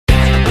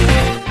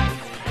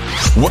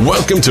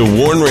Welcome to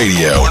Warn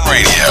Radio.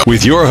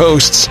 With your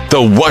hosts, the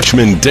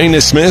Watchman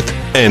Dana Smith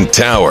and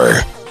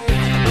Tower.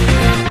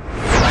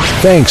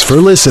 Thanks for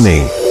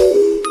listening.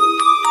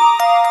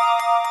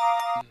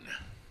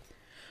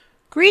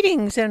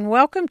 Greetings and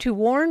welcome to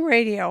Warn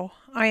Radio.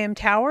 I am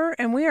Tower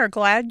and we are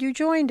glad you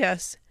joined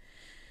us.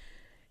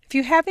 If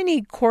you have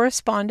any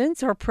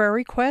correspondence or prayer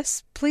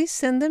requests, please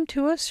send them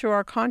to us through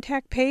our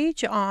contact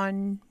page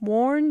on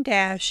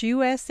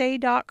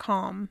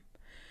warn-usa.com.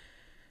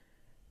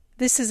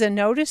 This is a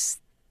notice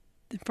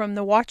from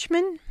the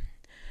Watchman.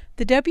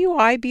 The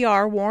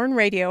WIBR Warn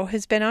Radio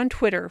has been on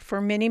Twitter for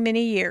many,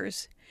 many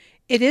years.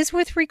 It is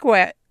with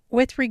regret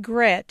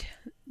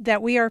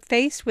that we are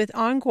faced with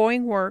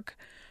ongoing work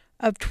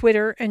of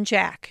Twitter and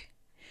Jack.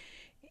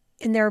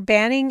 In their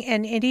banning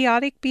and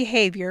idiotic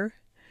behavior,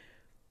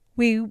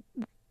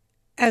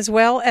 as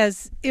well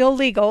as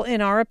illegal in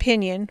our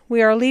opinion,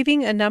 we are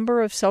leaving a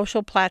number of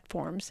social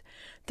platforms.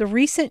 The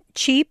recent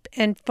cheap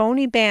and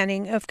phony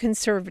banning of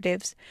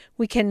conservatives,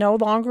 we can no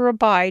longer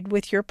abide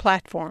with your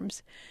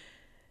platforms.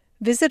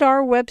 Visit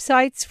our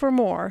websites for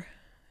more.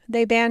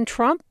 They banned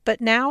Trump,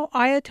 but now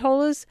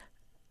Iran's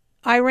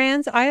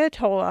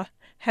Ayatollah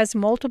has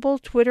multiple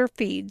Twitter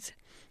feeds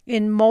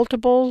in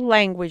multiple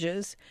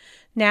languages.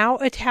 Now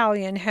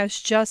Italian has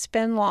just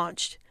been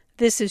launched.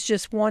 This is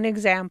just one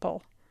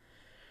example.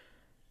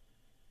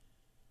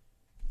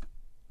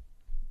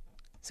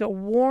 So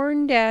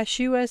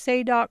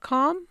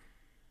warn-usa.com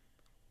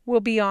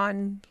will be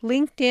on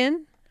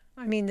LinkedIn.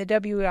 The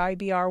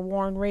WIBR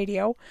Warn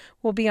Radio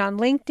will be on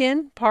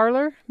LinkedIn,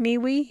 Parler,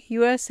 MeWe,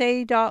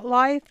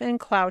 USA.life,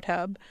 and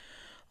CloudHub.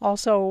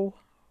 Also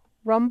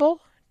Rumble,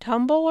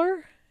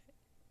 Tumblr,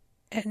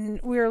 and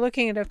we are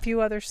looking at a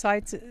few other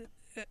sites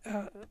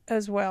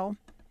as well.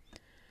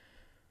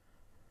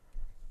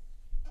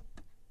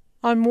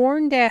 On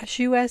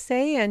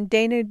Warn-USA and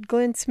Dana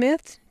Glenn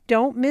Smith,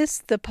 don't miss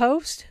the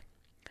post.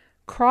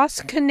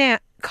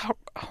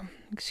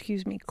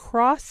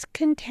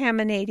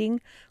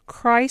 Cross-contaminating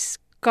Christ's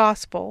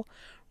gospel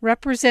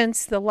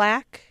represents the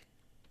work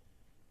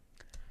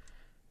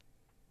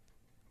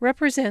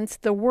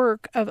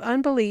of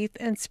unbelief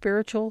and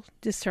spiritual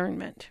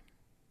discernment.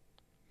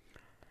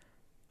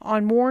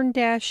 On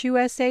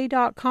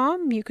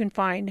warn-usa.com, you can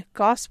find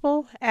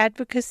Gospel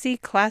Advocacy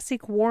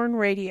Classic Warn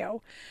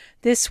Radio.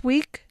 This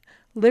week,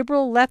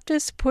 liberal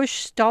leftists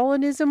push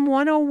Stalinism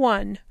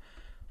 101,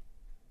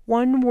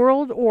 One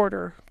World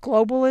Order,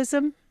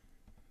 Globalism,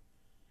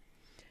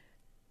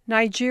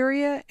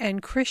 Nigeria,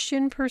 and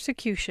Christian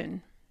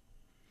persecution.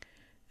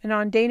 And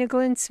on Dana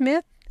Glenn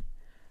Smith,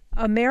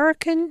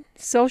 American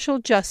Social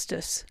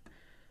Justice.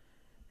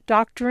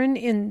 Doctrine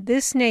in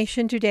this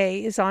nation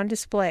today is on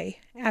display.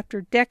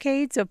 After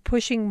decades of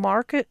pushing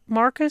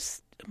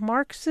Marxist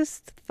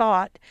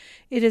thought,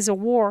 it is a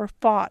war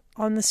fought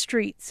on the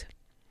streets.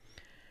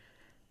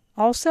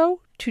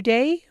 Also,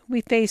 today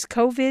we face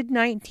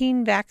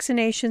COVID-19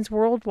 vaccinations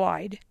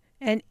worldwide,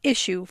 an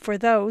issue for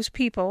those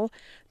people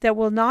that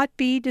will not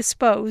be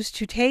disposed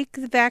to take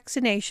the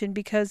vaccination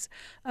because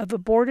of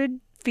aborted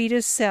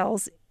fetus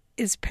cells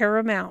is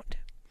paramount.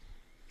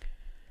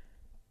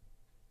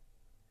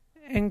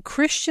 And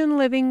Christian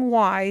living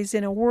wise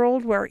in a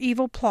world where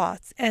evil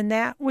plots and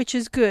that which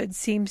is good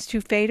seems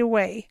to fade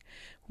away.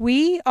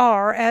 We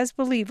are, as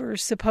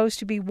believers, supposed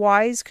to be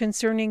wise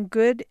concerning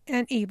good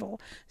and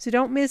evil. So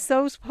don't miss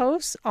those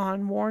posts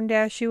on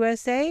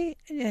Warn-USA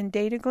and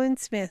Dana Glenn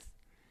Smith.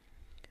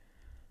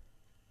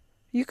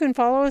 You can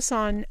follow us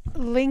on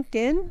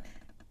LinkedIn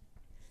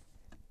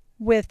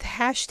with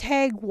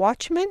hashtag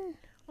Watchman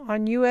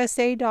on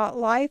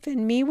USA.life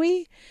and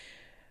MeWe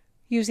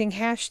using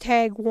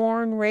hashtag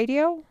Warn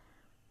Radio.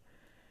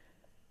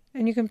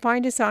 And you can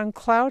find us on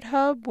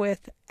CloudHub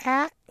with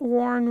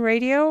 @Warn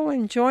Radio,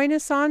 and join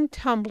us on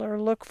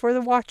Tumblr. Look for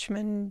the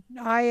Watchman,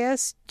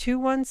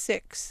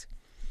 IS216.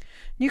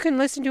 You can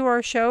listen to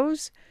our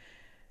shows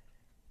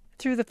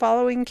through the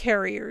following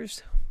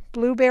carriers: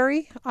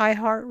 Blueberry,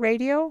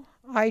 iHeartRadio,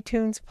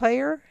 iTunes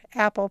Player,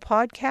 Apple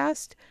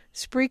Podcast,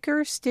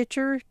 Spreaker,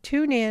 Stitcher,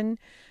 TuneIn,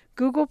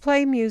 Google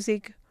Play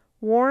Music,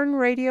 Warn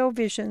Radio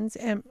Visions,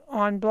 and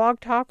on Blog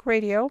Talk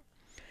Radio,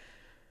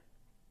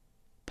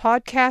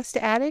 Podcast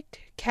Addict,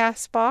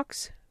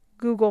 Castbox,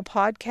 Google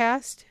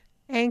Podcast,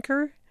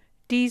 Anchor,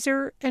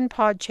 Deezer, and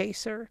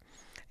Podchaser.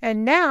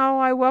 And now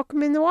I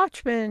welcome in the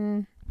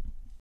Watchman.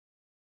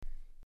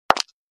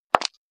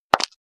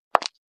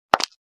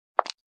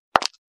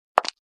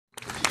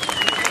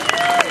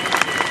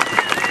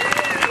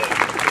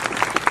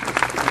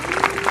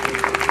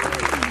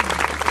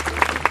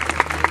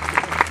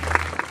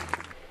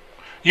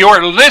 You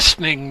are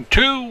listening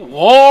to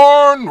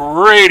Warn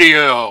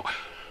Radio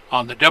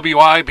on the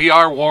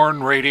WIBR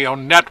Warn Radio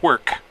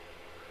Network.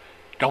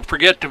 Don't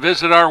forget to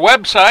visit our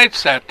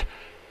websites at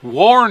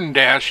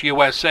warn-usa.com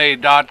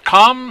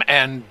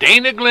and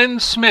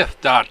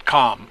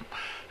danaglennsmith.com.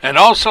 And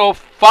also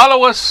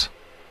follow us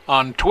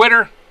on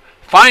Twitter,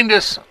 find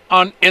us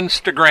on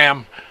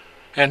Instagram,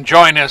 and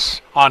join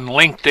us on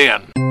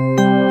LinkedIn.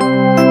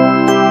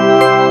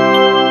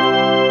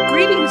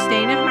 Greetings,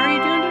 Dana.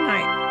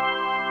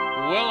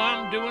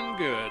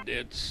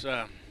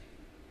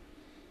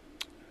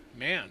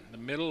 the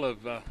middle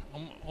of,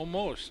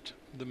 almost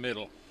the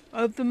middle.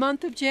 Of the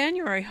month of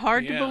January.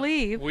 Hard to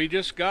believe. We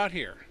just got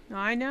here.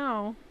 I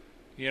know.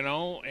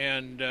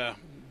 And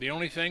the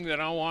only thing that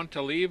I want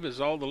to leave is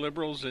all the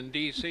liberals in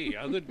D.C.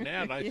 Other than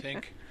that, I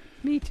think...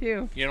 Me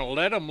too.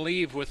 Let them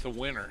leave with the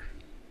winner.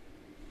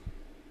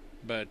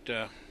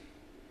 But...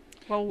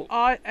 well,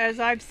 as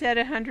I've said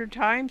 100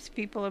 times,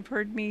 people have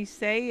heard me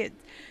say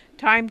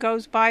time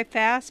goes by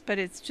fast, but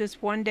it's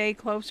just one day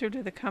closer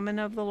to the coming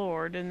of the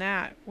Lord, and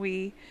that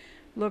we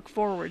look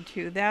forward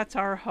to. That's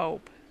our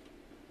hope.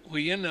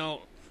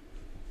 Well,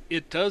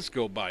 it does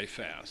go by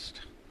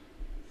fast.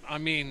 I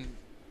mean,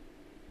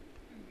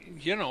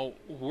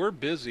 we're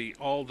busy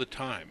all the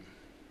time.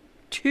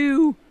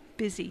 Too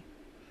busy.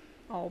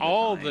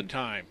 All the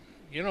time.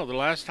 The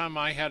last time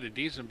I had a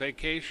decent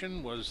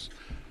vacation was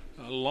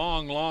a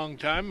long, long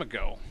time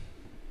ago.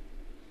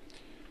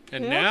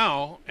 And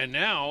now,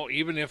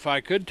 even if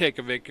I could take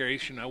a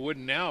vacation, I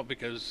wouldn't now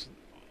because...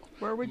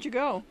 Where would you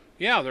go?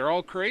 Yeah, they're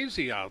all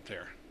crazy out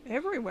there.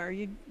 Everywhere.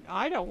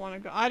 I don't want to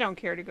go. I don't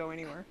care to go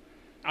anywhere.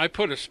 I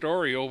put a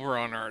story over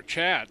on our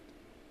chat.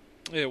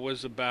 It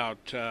was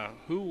about,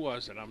 who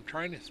was it? I'm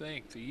trying to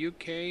think. The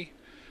UK?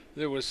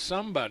 There was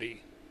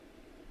somebody.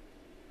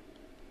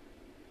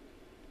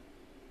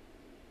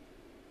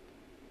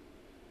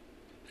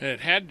 And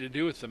it had to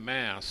do with the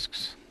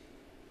masks.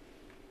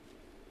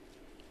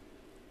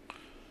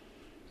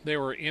 They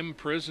were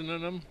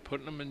imprisoning them,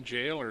 putting them in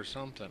jail or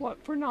something.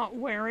 What, for not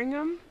wearing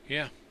them?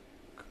 Yeah.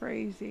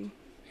 Crazy.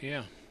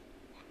 Yeah.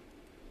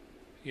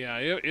 Yeah,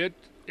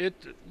 they're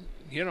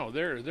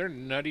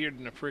nuttier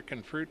than a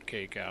frickin'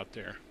 fruitcake out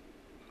there.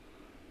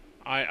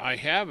 I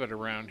have it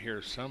around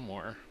here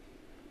somewhere.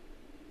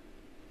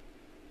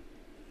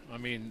 I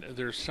mean,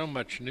 there's so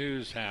much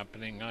news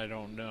happening, I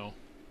don't know.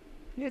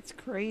 It's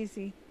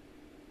crazy.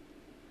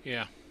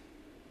 Yeah.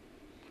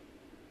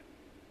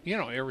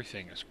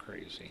 Everything is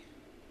crazy.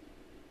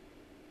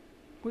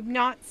 We've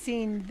not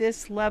seen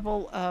this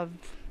level of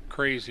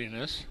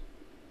craziness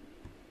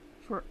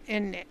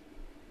in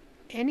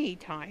any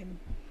time.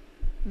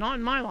 Not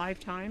in my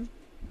lifetime.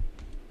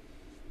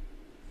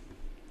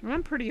 And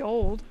I'm pretty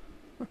old.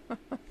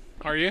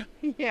 Are you?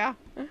 Yeah.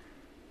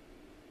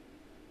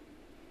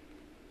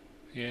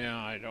 Yeah,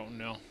 I don't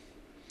know.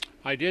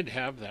 I did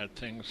have that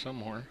thing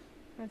somewhere.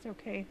 That's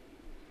okay.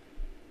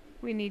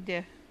 We need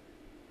to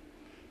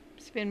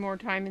spend more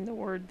time in the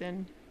Word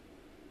than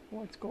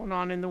what's going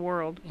on in the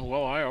world.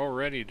 Well, I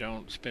already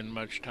don't spend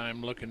much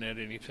time looking at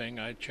anything.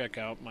 I check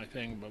out my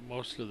thing, but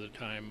most of the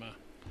time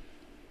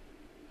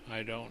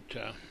I don't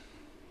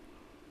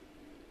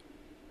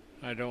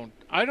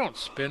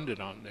spend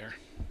it on there.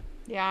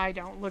 Yeah, I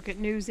don't look at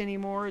news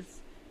anymore. It's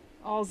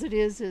all it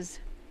is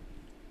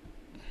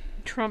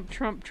Trump,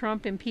 Trump,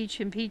 Trump, impeach,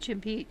 impeach,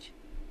 impeach.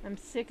 I'm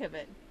sick of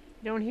it.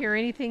 You don't hear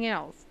anything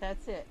else.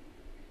 That's it.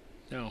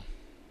 No.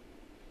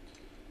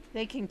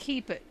 They can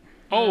keep it.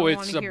 Oh,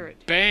 it's a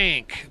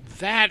bank.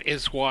 That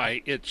is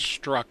why it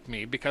struck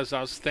me, because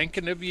I was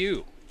thinking of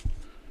you.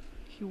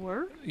 You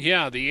were?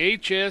 Yeah, the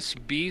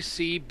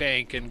HSBC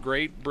Bank in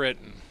Great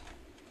Britain.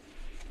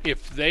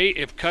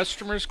 If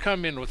customers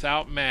come in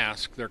without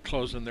masks, they're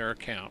closing their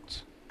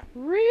accounts.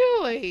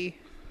 Really?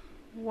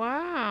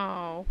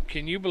 Wow.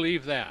 Can you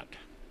believe that?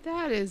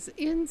 That is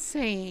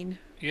insane.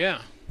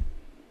 Yeah.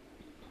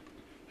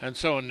 And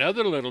so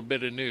another little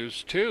bit of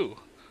news, too,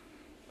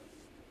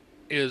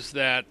 is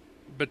that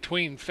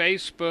between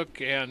Facebook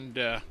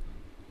and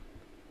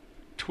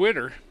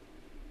Twitter,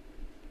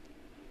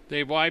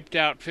 they wiped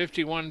out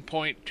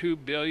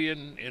 $51.2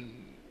 billion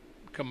in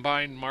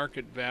combined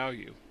market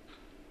value.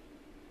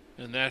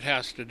 And that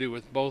has to do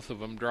with both of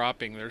them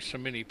dropping. There's so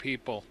many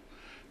people.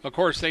 Of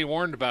course, they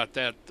warned about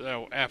that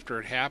after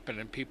it happened,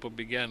 and people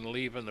began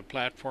leaving the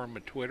platform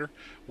of Twitter.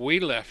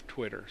 We left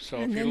Twitter.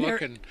 So if you're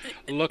looking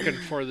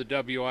for the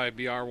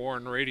WIBR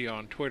Warren Radio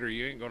on Twitter,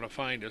 you ain't going to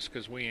find us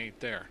because we ain't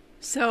there.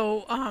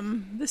 So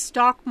the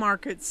stock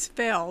markets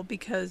fell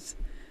because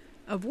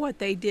of what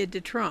they did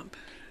to Trump.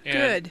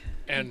 Good.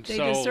 And they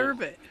so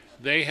deserve it.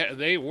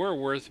 They were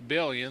worth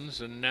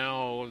billions, and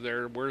now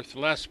they're worth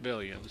less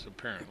billions,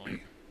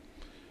 apparently.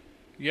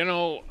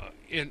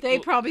 They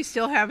probably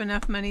still have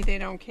enough money they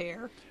don't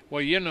care.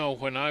 Well,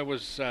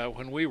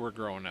 when we were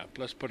growing up,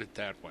 let's put it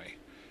that way,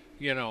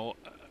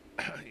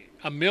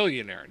 a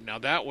millionaire. Now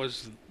that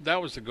was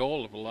the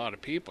goal of a lot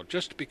of people,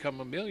 just to become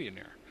a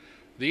millionaire.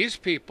 These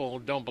people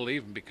don't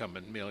believe in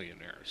becoming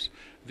millionaires.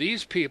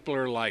 These people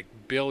are like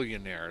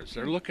billionaires.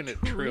 They're looking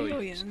at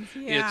trillions.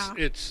 Yeah.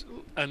 It's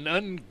an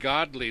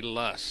ungodly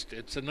lust.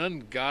 It's an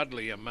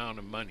ungodly amount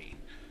of money.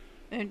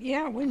 And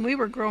yeah, when we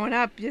were growing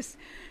up, just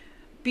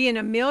being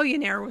a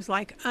millionaire was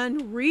like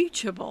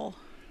unreachable.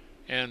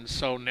 And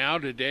so now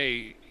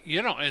today,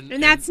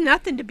 and that's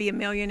nothing to be a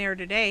millionaire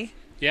today.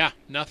 Yeah,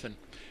 nothing.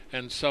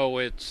 And so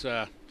it's,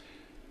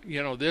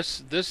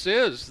 this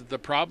is the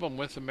problem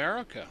with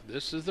America.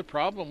 This is the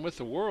problem with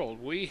the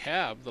world. We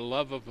have the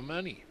love of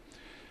money.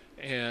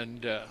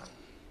 And,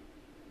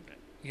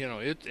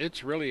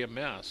 it's really a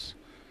mess.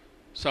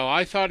 So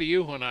I thought of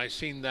you when I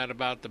seen that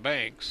about the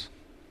banks.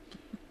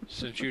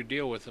 since you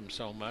deal with them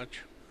so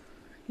much.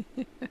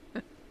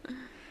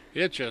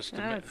 It's just...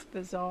 That's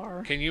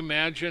bizarre. Can you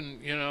imagine,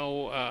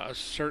 a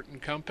certain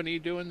company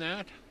doing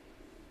that?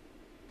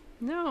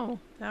 No,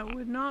 that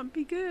would not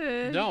be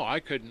good. No, I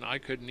couldn't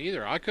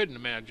either. I couldn't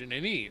imagine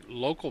any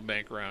local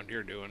bank around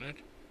here doing it.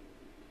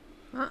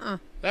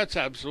 That's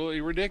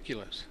absolutely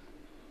ridiculous.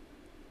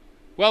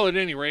 Well, at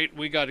any rate,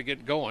 we got to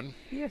get going.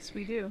 Yes,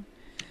 we do.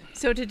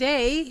 So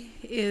today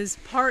is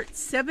part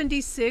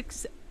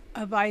 76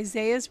 of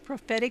Isaiah's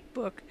prophetic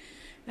book,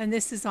 and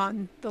this is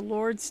on the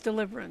Lord's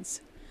deliverance.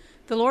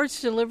 The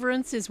Lord's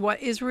deliverance is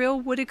what Israel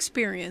would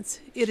experience.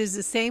 It is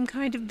the same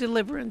kind of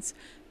deliverance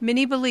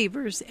many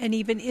believers and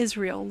even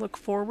Israel look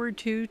forward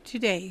to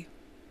today.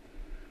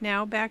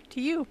 Now back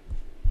to you.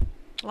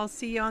 I'll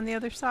see you on the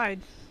other side.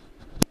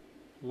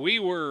 We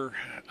were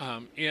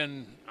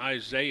in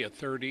Isaiah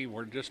 30.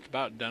 We're just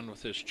about done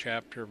with this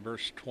chapter,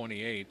 verse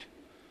 28.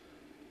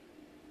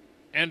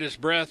 And his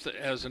breath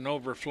as an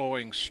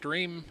overflowing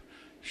stream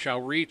shall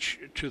reach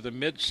to the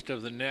midst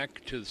of the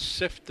neck, to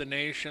sift the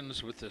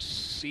nations with a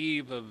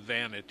sieve of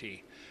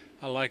vanity.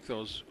 I like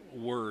those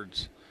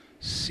words,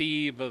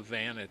 sieve of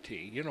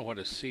vanity. You know what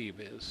a sieve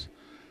is.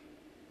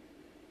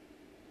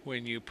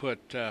 When you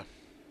put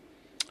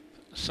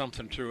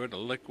something through it, a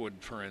liquid,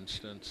 for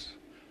instance.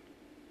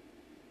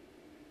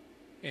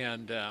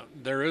 And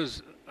there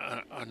is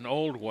an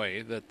old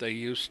way that they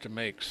used to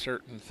make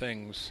certain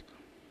things.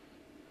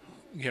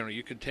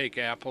 You could take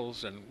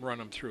apples and run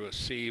them through a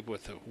sieve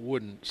with a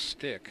wooden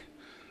stick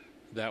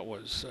that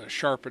was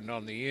sharpened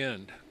on the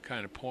end,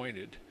 kind of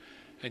pointed.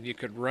 And you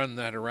could run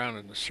that around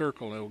in a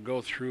circle and it would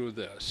go through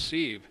the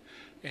sieve,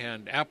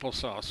 and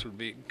applesauce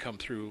would come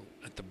through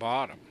at the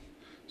bottom.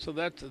 So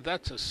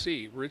that's a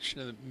sieve, rich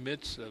in the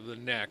midst of the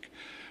neck.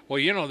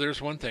 Well,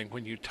 there's one thing.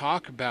 When you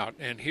talk about,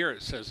 and here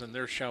it says, and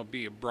there shall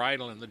be a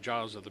bridle in the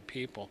jaws of the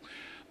people.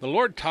 The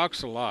Lord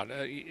talks a lot.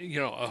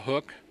 A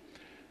hook.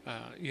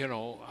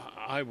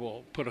 I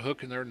will put a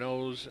hook in their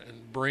nose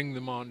and bring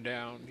them on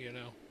down,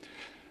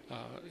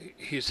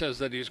 He says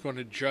that he's going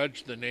to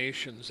judge the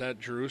nations at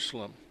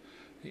Jerusalem,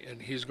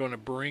 and he's going to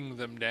bring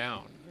them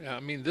down.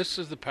 I mean, this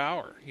is the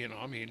power,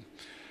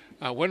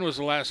 when was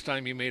the last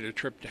time you made a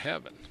trip to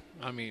heaven?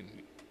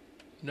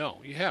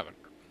 No, you haven't,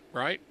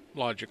 right?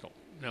 Logical.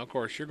 Now, of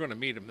course, you're going to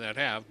meet them that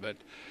have, but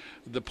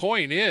the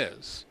point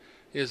is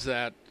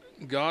that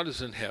God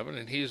is in heaven,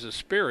 and he's a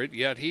spirit,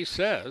 yet he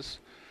says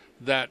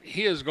that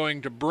he is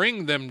going to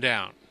bring them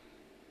down.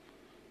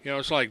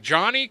 It's like,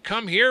 Johnny,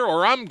 come here,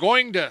 or I'm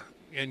going to...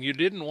 And you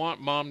didn't want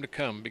Mom to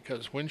come,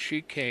 because when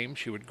she came,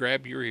 she would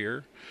grab your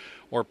ear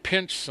or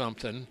pinch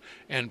something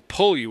and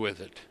pull you with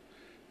it.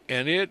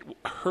 And it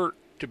hurt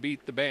to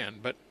beat the band.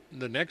 But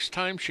the next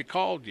time she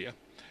called you,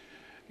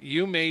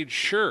 you made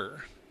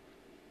sure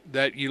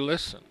that you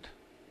listened.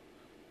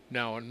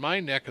 Now, in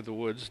my neck of the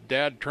woods,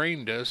 Dad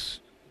trained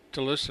us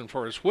to listen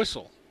for his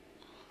whistle.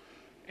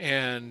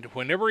 And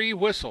whenever he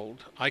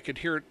whistled, I could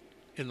hear it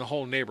in the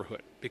whole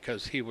neighborhood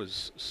because he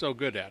was so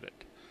good at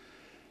it.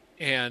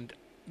 And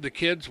the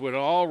kids would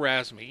all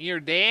razz me, "Your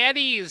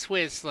daddy's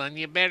whistling,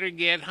 you better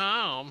get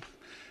home."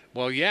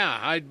 Well, yeah,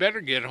 I'd better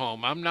get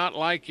home. I'm not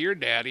like your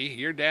daddy.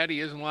 Your daddy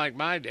isn't like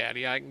my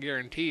daddy, I can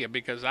guarantee you,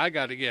 because I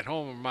got to get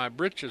home or my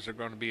britches are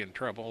going to be in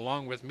trouble,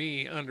 along with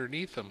me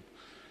underneath them.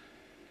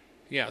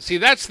 Yeah, see,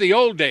 that's the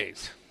old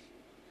days.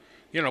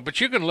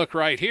 But you can look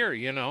right here,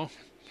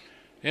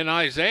 in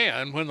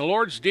Isaiah, and when the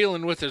Lord's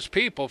dealing with his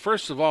people,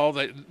 first of all,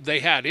 they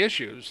had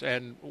issues,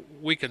 and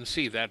we can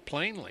see that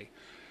plainly.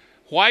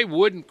 Why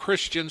wouldn't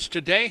Christians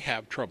today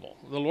have trouble?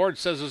 The Lord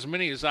says, as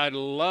many as I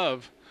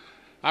love,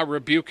 I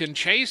rebuke and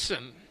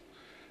chasten.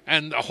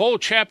 And the whole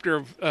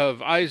chapter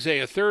of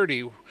Isaiah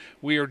 30,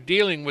 we are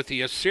dealing with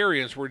the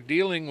Assyrians. We're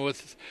dealing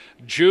with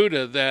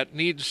Judah that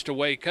needs to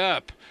wake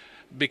up,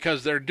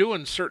 because they're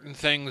doing certain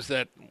things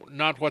that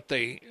not what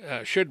they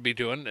should be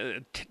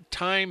doing.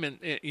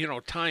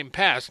 Time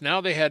passed. Now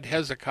they had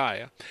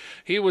Hezekiah.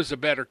 He was a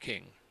better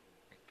king.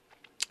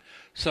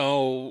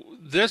 So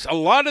a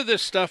lot of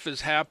this stuff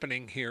is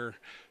happening here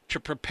to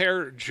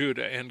prepare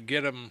Judah and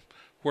get them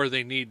where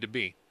they need to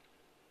be.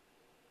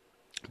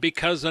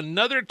 Because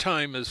another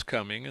time is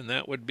coming, and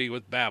that would be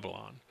with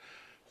Babylon,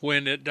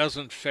 when it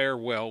doesn't fare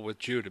well with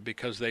Judah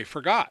because they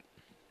forgot.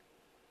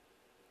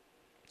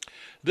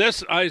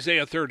 This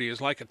Isaiah 30 is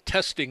like a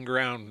testing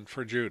ground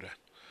for Judah.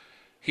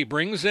 He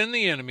brings in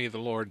the enemy, the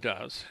Lord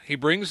does. He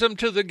brings them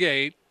to the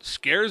gate,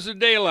 scares the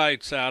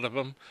daylights out of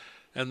them,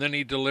 and then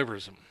he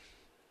delivers them.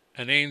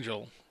 An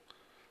angel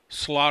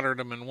slaughtered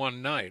them in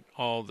one night,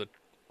 all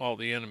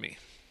the enemy,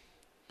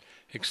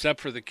 except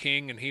for the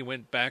king, and he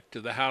went back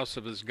to the house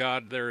of his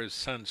God. There his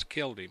sons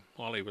killed him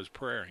while he was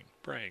praying.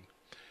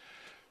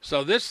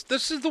 So this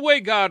is the way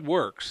God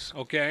works,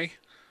 okay?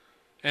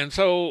 And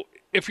so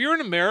if you're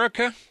in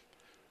America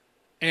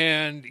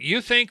and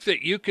you think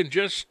that you can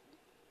just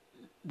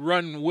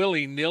run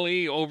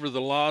willy-nilly over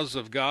the laws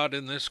of God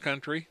in this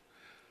country,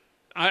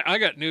 I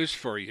got news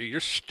for you. You're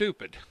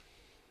stupid.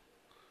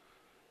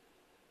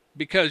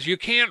 because you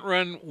can't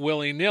run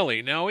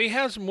willy-nilly. Now, he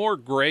has more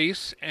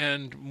grace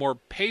and more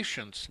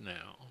patience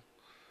now.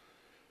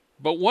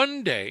 But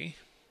one day,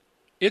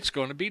 it's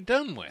going to be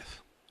done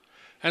with.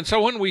 And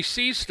so when we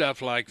see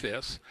stuff like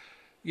this,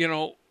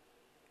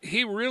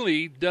 he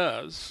really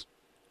does.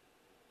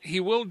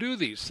 He will do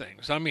these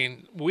things. I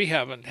mean, we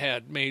haven't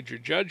had major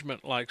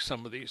judgment like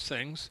some of these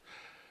things.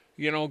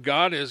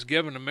 God has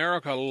given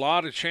America a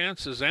lot of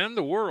chances, and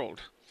the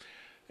world.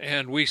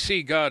 And we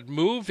see God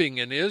moving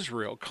in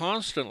Israel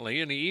constantly,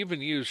 and he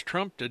even used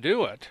Trump to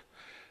do it.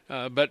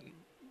 But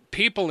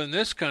people in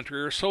this country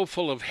are so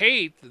full of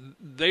hate,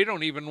 they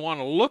don't even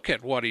want to look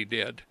at what he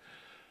did.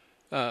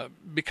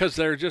 Because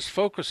they're just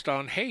focused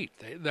on hate.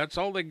 That's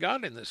all they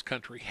got in this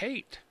country,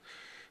 hate.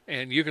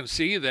 And you can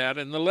see that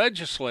in the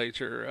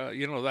legislature,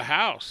 the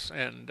House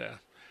and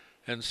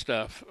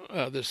stuff,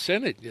 the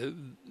Senate.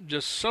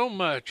 Just so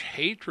much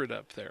hatred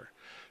up there,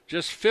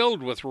 just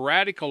filled with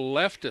radical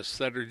leftists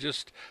that are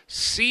just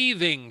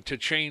seething to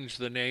change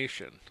the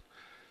nation.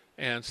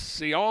 And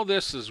see, all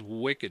this is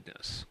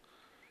wickedness.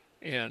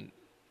 And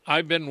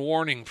I've been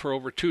warning for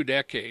over 2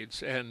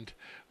 decades, and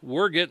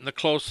we're getting the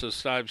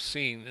closest I've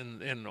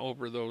seen in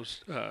over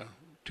those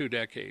 2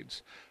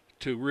 decades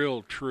to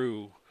real,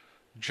 true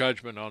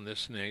judgment on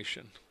this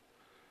nation.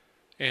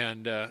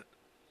 And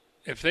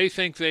if they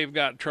think they've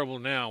got trouble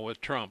now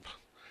with Trump,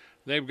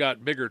 they've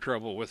got bigger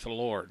trouble with the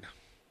Lord.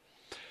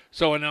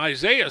 So in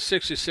Isaiah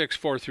 66,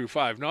 4 through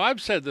 5, now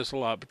I've said this a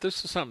lot, but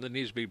this is something that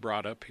needs to be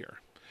brought up here.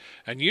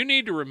 And you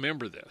need to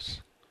remember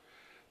this,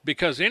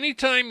 because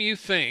anytime you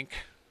think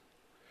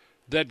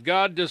that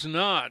God does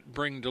not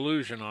bring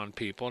delusion on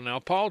people. Now,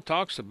 Paul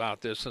talks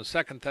about this in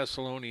 2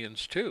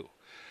 Thessalonians 2.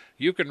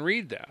 You can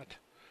read that,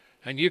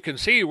 and you can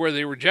see where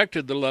they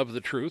rejected the love of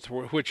the truth,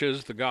 which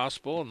is the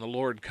gospel and the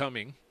Lord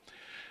coming.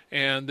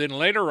 And then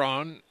later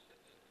on,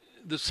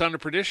 the son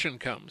of perdition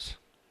comes.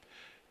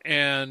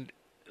 And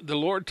the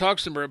Lord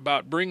talks to them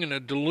about bringing a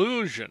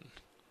delusion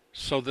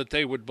so that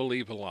they would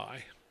believe a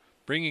lie,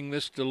 bringing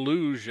this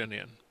delusion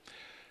in.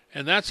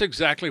 And that's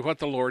exactly what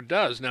the Lord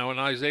does. Now in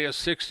Isaiah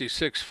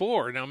 66,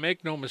 4, now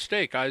make no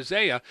mistake,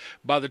 Isaiah,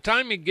 by the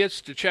time he gets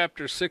to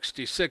chapter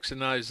 66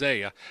 in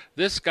Isaiah,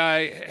 this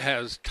guy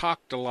has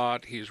talked a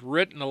lot, he's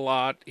written a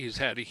lot, he's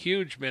had a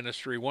huge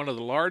ministry, one of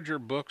the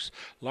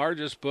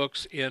largest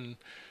books in,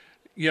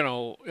 in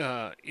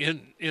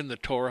the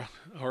Torah,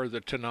 or the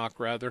Tanakh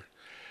rather.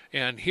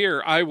 And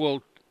here, I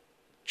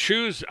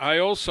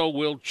also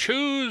will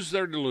choose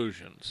their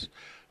delusions,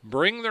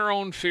 bring their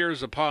own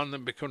fears upon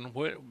them,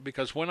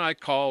 because when I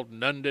called,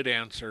 none did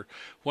answer.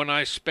 When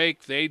I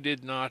spake, they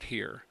did not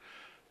hear.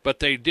 But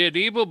they did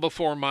evil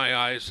before my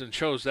eyes, and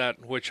chose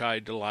that which I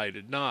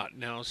delighted not.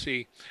 Now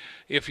see,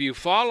 if you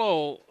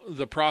follow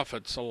the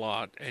prophets a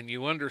lot, and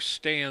you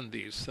understand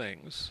these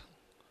things,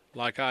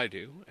 like I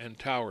do, and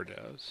Tower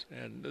does,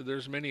 and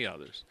there's many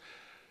others,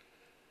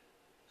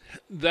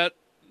 that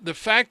the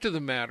fact of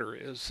the matter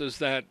is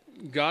that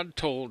God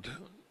told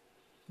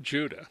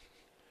Judah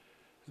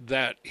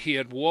that he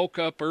had woke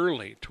up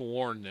early to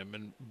warn them,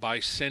 and by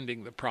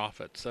sending the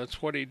prophets.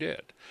 That's what he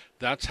did.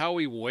 That's how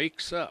he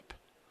wakes up.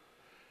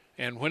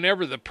 And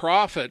whenever the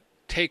prophet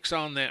takes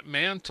on that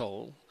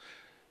mantle,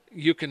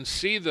 you can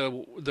see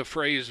the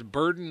phrase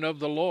burden of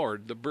the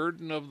Lord. The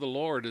burden of the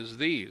Lord is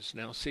these.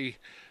 Now see,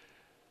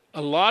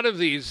 a lot of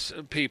these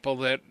people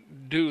that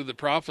do the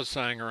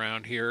prophesying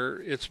around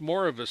here, it's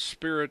more of a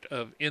spirit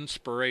of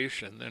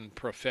inspiration than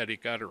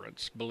prophetic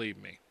utterance,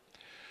 believe me.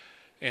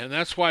 And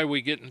that's why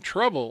we get in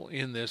trouble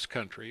in this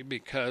country,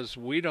 because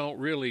we don't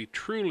really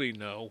truly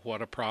know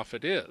what a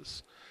prophet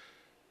is.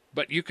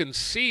 But you can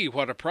see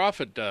what a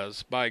prophet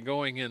does by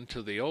going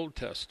into the Old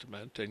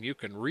Testament, and you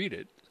can read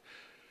it.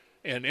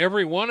 And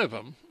every one of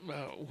them,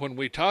 when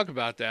we talk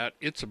about that,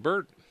 it's a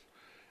burden.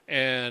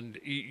 And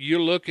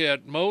you look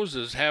at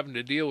Moses having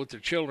to deal with the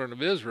children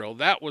of Israel,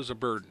 that was a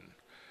burden.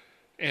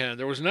 And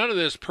there was none of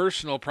this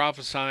personal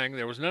prophesying.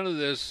 There was none of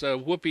this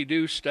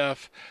whoopee-doo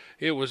stuff.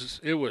 It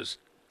was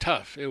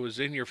tough. It was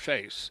in your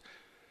face.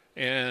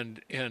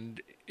 And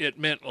it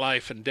meant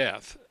life and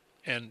death.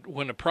 And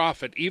when a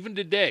prophet, even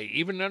today,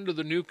 even under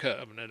the new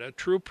covenant, a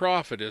true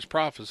prophet is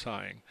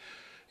prophesying,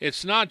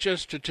 it's not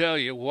just to tell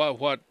you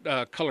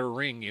what color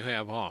ring you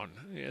have on.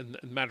 And,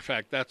 as a matter of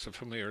fact, that's a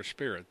familiar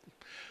spirit.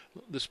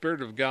 The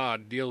Spirit of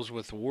God deals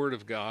with the Word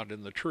of God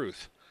and the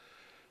truth.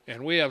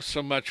 And we have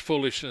so much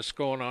foolishness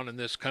going on in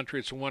this country,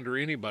 it's a wonder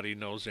anybody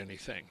knows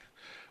anything.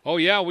 Oh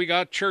yeah, we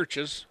got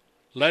churches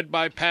led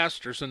by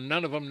pastors, and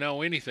none of them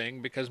know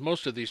anything, because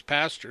most of these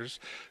pastors,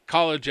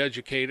 college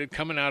educated,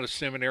 coming out of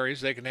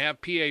seminaries, they can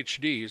have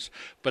PhDs,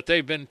 but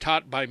they've been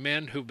taught by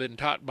men who've been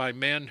taught by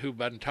men who've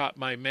been taught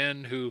by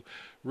men who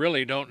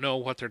really don't know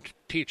what they're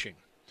teaching.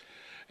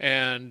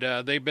 And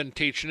they've been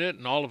teaching it,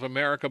 and all of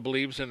America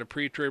believes in a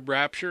pre-trib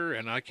rapture,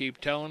 and I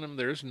keep telling them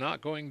there's not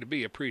going to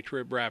be a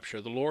pre-trib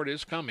rapture. The Lord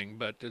is coming,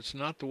 but it's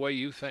not the way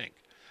you think.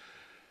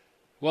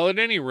 Well, at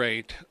any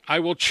rate, I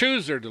will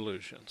choose their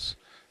delusions.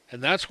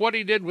 And that's what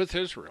he did with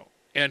Israel.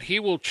 And he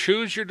will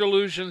choose your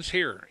delusions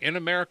here in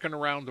America and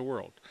around the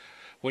world.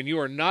 When you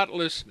are not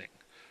listening,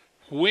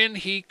 when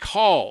he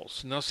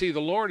calls. Now see, the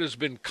Lord has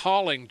been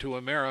calling to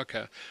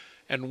America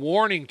and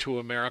warning to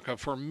America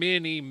for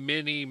many,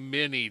 many,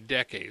 many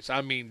decades.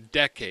 I mean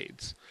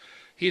decades.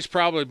 He's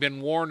probably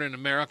been warning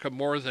America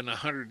more than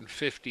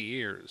 150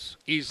 years,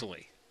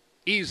 easily,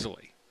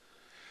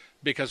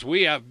 because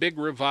we have big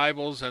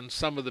revivals and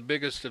some of the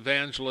biggest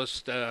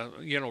evangelist,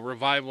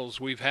 revivals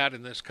we've had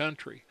in this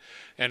country.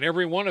 And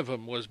every one of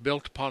them was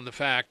built upon the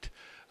fact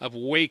of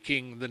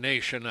waking the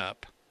nation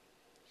up.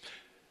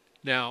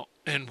 Now,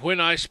 and when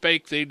I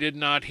spake, they did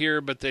not hear,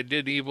 but they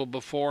did evil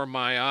before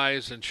my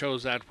eyes, and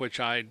chose that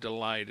which I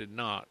delighted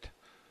not.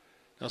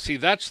 Now, see,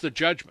 that's the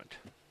judgment.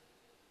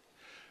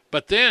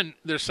 But then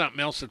there's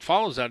something else that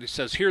follows that. He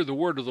says, hear the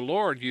word of the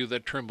Lord, you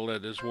that tremble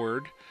at his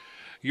word.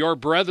 Your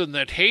brethren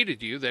that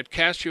hated you, that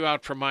cast you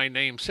out for my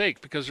name's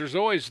sake. Because there's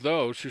always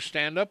those who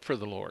stand up for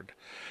the Lord.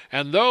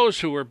 And those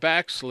who are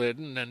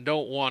backslidden and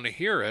don't want to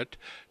hear it,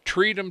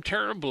 treat them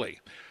terribly.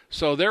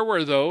 So there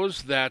were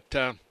those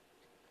that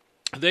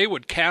they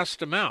would cast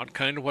them out,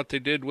 kind of what they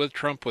did with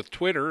Trump with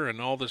Twitter and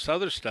all this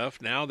other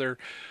stuff. Now they're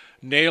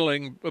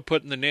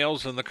putting the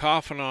nails in the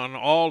coffin on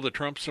all the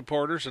Trump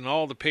supporters and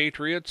all the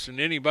patriots and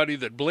anybody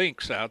that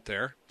blinks out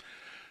there.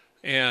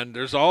 And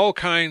there's all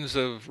kinds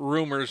of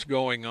rumors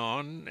going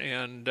on.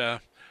 And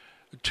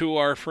to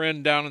our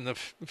friend down in the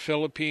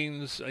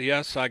Philippines,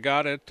 yes, I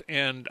got it,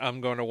 and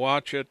I'm going to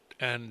watch it,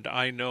 and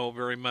I know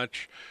very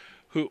much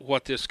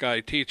what this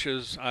guy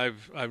teaches.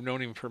 I've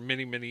known him for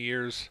many, many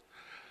years.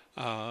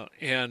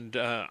 And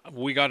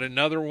we got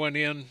another one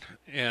in,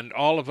 and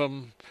all of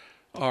them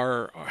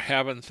are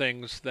having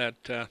things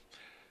that,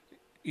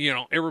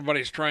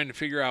 everybody's trying to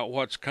figure out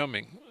what's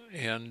coming.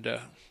 And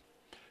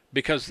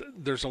because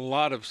there's a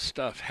lot of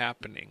stuff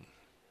happening.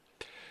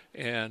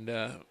 And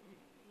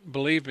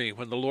believe me,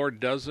 when the Lord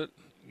does it,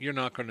 you're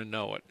not going to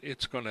know it.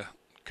 It's going to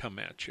come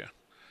at you.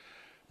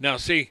 Now,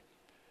 see,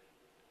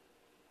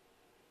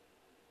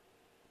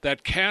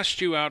 that cast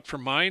you out for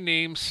my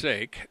name's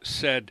sake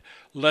said,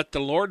 let the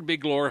Lord be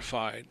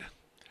glorified.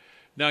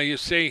 Now, you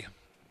see,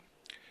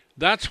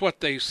 that's what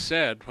they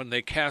said when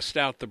they cast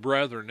out the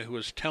brethren who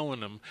was telling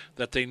them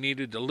that they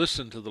needed to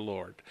listen to the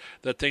Lord,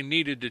 that they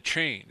needed to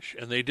change.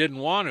 And they didn't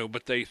want to,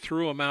 but they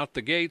threw them out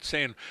the gate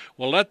saying,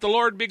 well, let the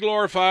Lord be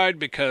glorified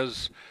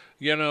because,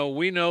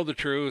 we know the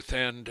truth.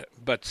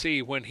 But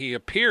see, when he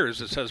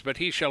appears, it says, but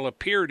he shall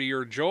appear to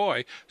your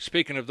joy,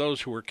 speaking of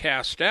those who were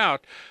cast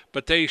out,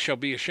 but they shall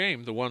be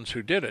ashamed, the ones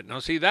who did it. Now,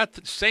 see,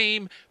 that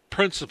same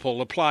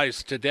principle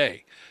applies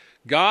today.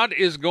 God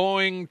is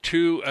going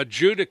to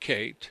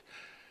adjudicate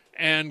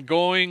and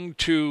going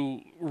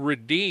to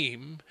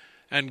redeem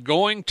and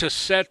going to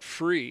set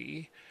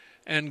free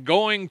and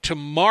going to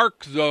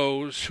mark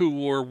those who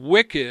were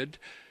wicked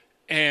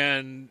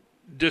and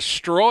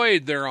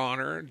destroyed their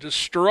honor,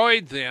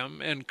 destroyed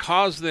them, and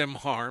caused them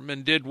harm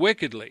and did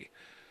wickedly.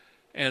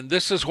 And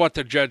this is what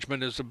the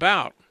judgment is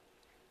about.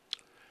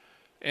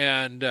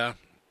 And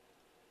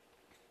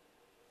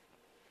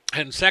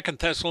 2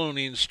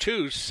 Thessalonians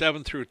 2,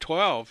 7 through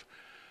 12,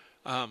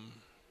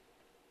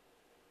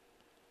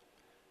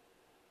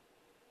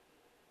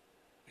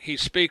 he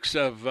speaks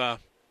of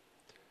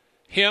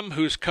him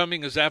whose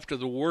coming is after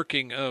the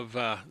working of,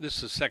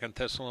 this is 2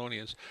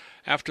 Thessalonians,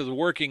 after the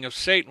working of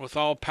Satan with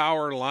all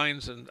power,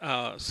 lines, and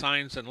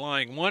signs and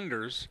lying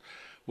wonders,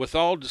 with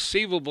all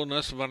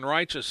deceivableness of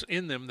unrighteous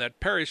in them that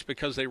perish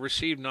because they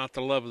receive not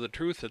the love of the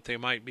truth that they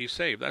might be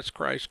saved. That's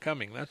Christ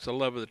coming. That's the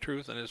love of the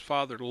truth and his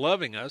Father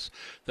loving us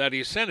that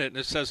he sent it. And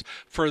it says,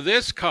 for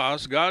this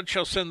cause God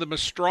shall send them a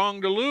strong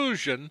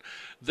delusion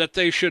that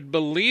they should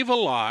believe a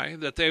lie,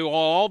 that they will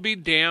all be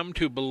damned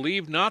who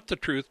believe not the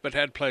truth but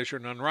had pleasure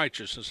in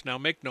unrighteousness. Now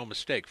make no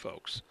mistake,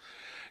 folks.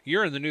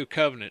 You're in the new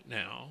covenant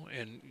now,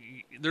 and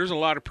there's a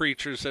lot of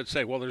preachers that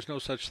say, well, there's no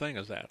such thing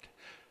as that.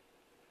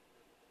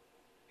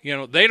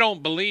 They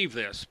don't believe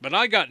this, but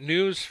I got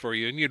news for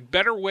you, and you'd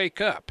better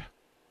wake up.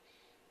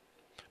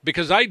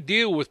 Because I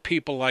deal with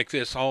people like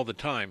this all the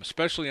time,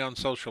 especially on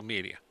social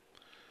media.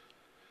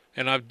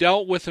 And I've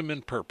dealt with them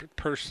in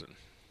person.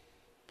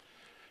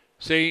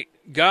 See,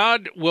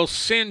 God will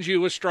send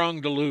you a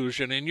strong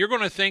delusion, and you're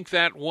going to think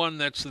that one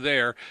that's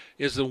there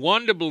is the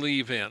one to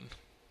believe in.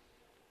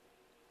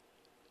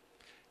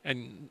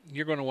 And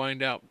you're going to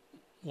wind up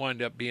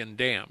being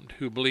damned,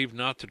 who believed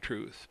not the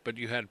truth, but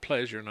you had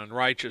pleasure in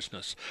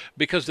unrighteousness.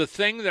 Because the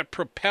thing that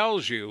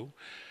propels you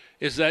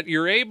is that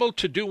you're able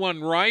to do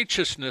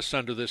unrighteousness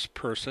unto this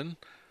person,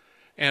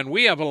 and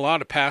we have a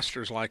lot of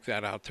pastors like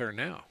that out there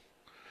now.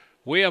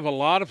 We have a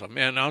lot of them,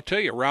 and I'll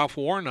tell you, Ralph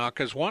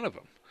Warnock is one of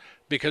them,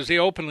 because he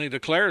openly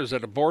declares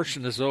that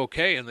abortion is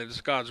okay and that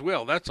it's God's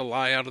will. That's a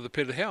lie out of the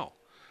pit of hell.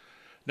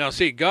 Now,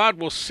 see, God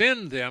will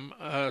send them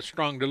a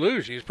strong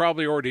delusion. He's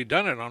probably already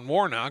done it on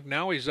Warnock.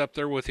 Now he's up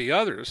there with the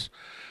others.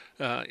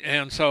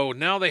 And so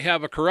now they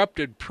have a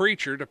corrupted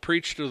preacher to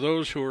preach to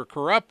those who are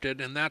corrupted,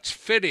 and that's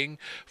fitting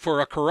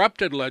for a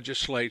corrupted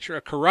legislature,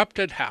 a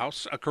corrupted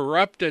house, a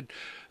corrupted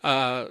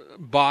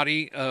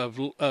body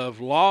of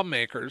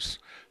lawmakers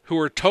who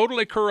are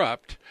totally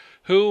corrupt,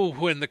 who,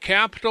 when the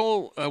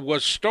Capitol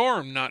was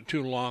stormed not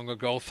too long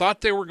ago,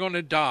 thought they were going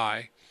to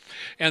die.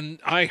 And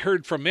I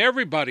heard from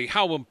everybody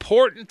how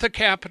important the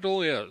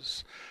Capitol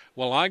is.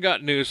 Well, I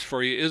got news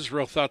for you.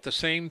 Israel thought the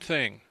same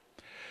thing.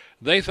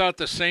 They thought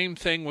the same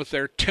thing with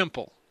their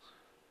temple.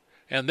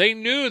 And they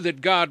knew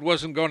that God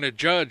wasn't going to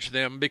judge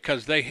them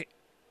because they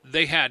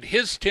had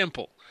his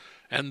temple.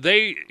 And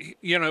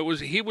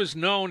he was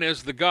known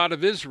as the God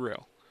of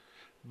Israel.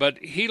 But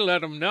he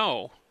let them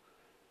know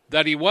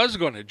that he was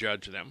going to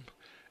judge them.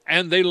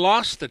 And they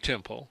lost the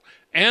temple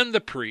and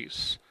the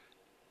priests.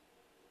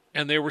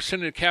 And they were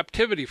sent into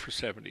captivity for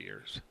 70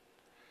 years.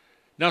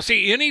 Now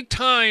see, any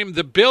time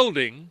the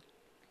building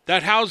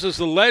that houses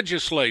the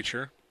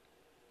legislature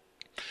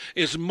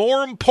is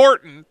more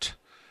important,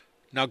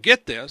 now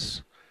get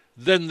this,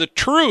 than the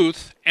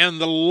truth and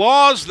the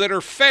laws that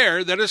are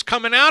fair that is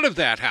coming out of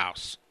that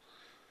house.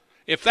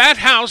 If that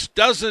house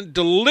doesn't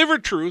deliver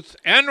truth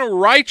and a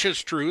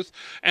righteous truth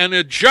and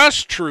a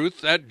just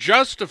truth that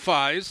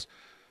justifies,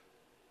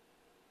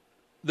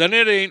 then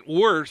it ain't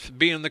worth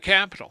being the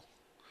capital.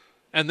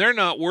 And they're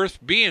not worth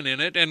being in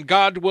it, and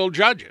God will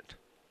judge it.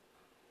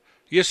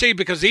 You see,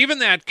 because even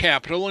that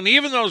capital and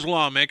even those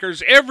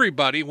lawmakers,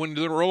 everybody, when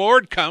the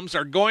Lord comes,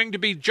 are going to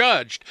be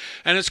judged.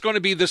 And it's going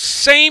to be the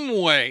same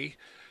way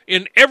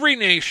in every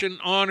nation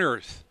on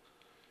earth.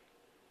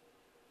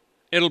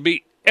 It'll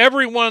be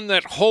everyone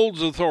that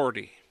holds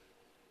authority,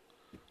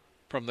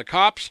 from the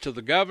cops to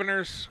the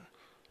governors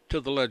to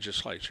the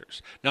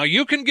legislatures. Now,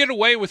 you can get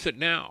away with it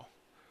now.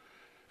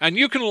 And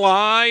you can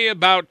lie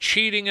about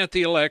cheating at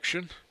the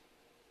election.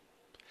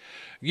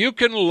 You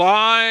can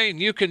lie and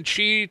you can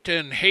cheat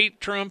and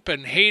hate Trump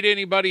and hate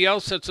anybody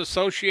else that's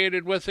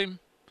associated with him.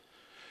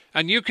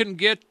 And you can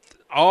get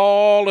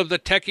all of the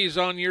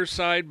techies on your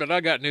side, but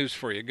I got news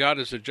for you. God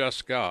is a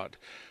just God.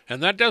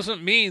 And that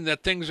doesn't mean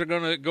that things are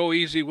going to go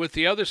easy with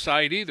the other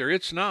side either.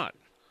 It's not.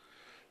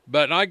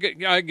 But I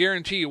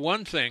guarantee you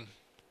one thing.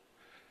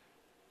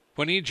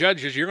 When he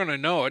judges, you're going to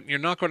know it. You're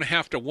not going to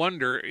have to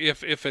wonder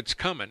if it's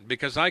coming,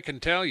 because I can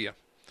tell you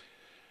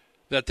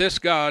that this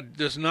God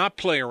does not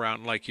play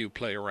around like you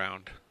play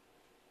around.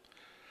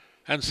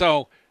 And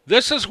so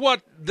this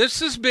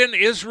has been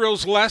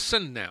Israel's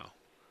lesson now.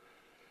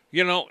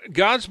 You know,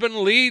 God's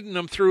been leading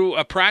them through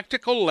a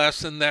practical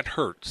lesson that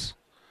hurts,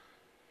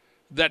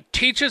 that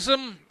teaches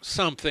them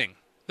something.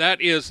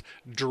 That is,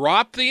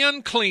 drop the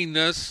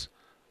uncleanness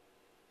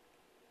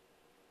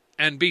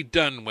and be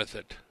done with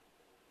it.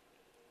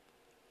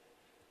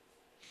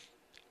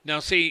 Now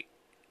see,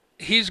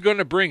 he's going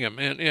to bring them,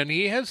 and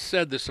he has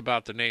said this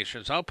about the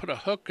nations. I'll put a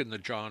hook in the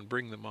jaw and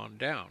bring them on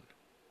down.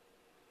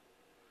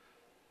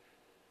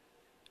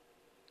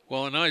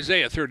 Well, in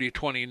Isaiah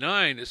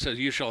 30:29, it says,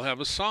 "You shall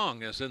have a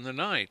song as in the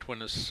night,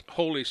 when a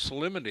holy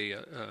solemnity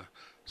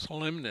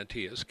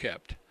is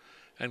kept,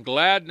 and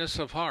gladness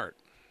of heart,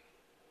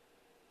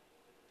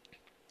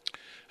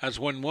 as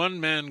when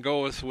one man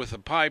goeth with a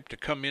pipe to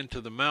come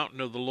into the mountain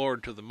of the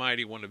Lord, to the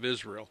mighty one of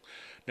Israel."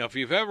 Now, if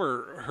you've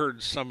ever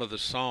heard some of the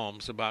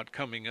Psalms about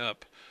coming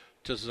up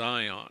to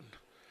Zion,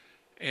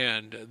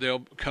 and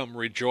they'll come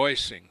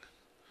rejoicing,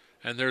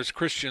 and there's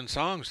Christian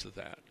songs to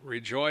that,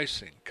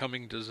 rejoicing,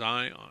 coming to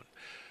Zion.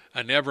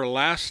 An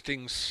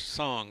everlasting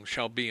song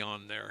shall be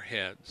on their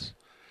heads.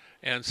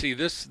 And see,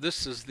 this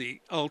is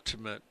the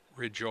ultimate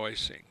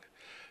rejoicing.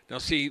 Now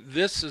see,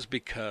 this is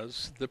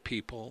because the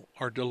people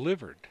are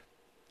delivered.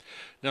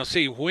 Now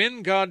see,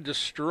 when God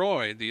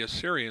destroyed the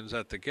Assyrians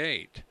at the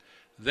gate,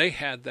 they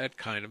had that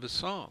kind of a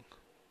song.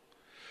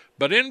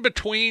 But in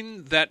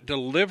between that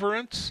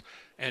deliverance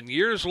and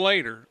years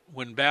later,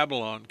 when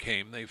Babylon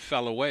came, they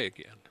fell away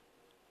again.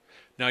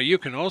 Now you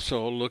can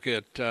also look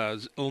at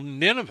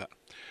Nineveh,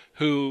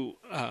 who,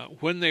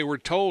 when they were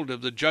told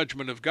of the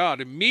judgment of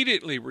God,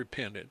 immediately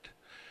repented.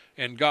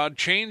 And God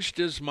changed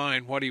his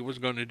mind what he was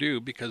going to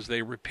do because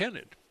they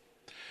repented.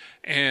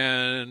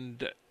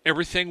 And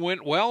everything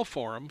went well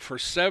for them for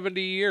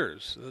 70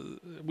 years.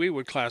 We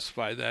would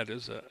classify that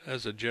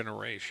as a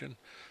generation.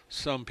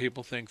 Some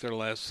people think they're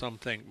less, some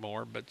think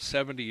more, but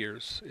 70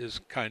 years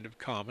is kind of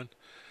common.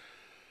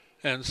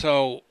 And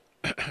so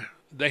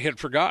they had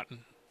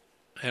forgotten.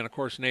 And of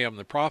course, Nahum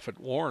the prophet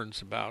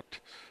warns about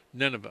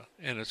Nineveh,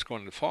 and it's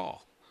going to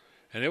fall.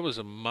 And it was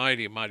a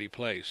mighty, mighty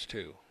place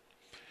too.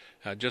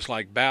 Just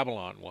like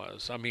Babylon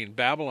was. I mean,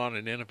 Babylon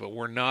and Nineveh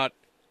were not,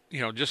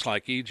 just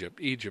like Egypt.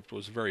 Egypt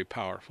was very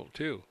powerful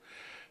too.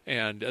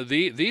 And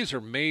these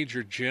are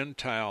major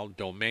Gentile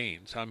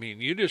domains. I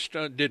mean, you just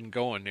didn't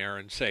go in there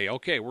and say,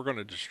 okay, we're going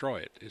to destroy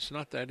it. It's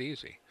not that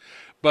easy.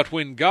 But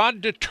when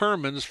God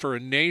determines for a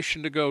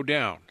nation to go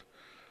down,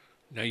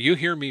 now you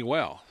hear me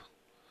well,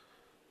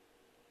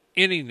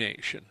 any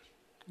nation,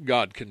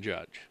 God can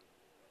judge.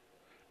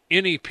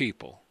 Any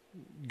people,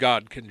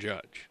 God can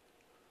judge.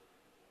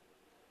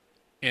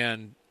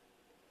 And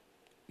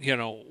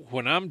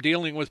when I'm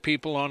dealing with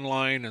people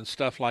online and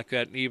stuff like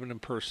that, and even in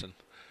person,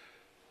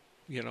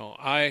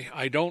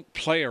 I don't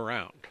play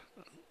around.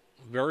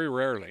 Very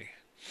rarely.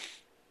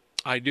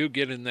 I do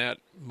get in that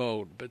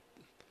mode, but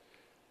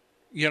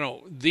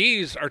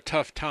these are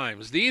tough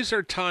times. These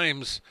are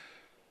times,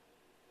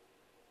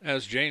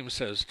 as James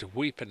says, to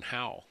weep and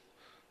howl,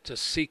 to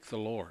seek the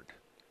Lord.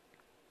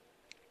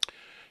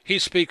 He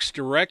speaks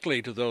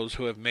directly to those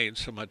who have made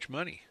so much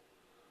money.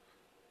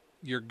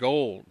 Your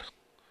gold,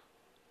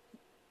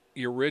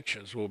 your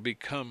riches will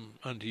become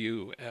unto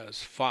you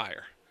as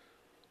fire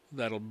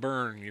that'll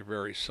burn your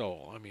very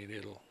soul. I mean,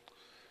 it'll,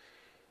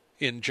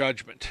 in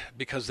judgment,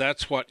 because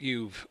that's what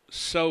you've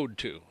sowed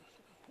to.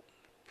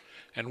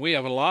 And we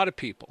have a lot of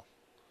people.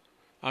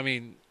 I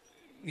mean,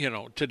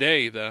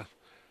 today the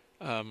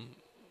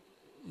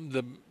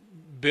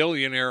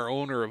billionaire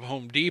owner of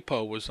Home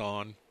Depot was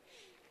on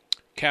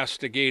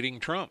castigating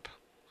Trump.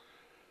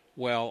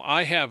 Well,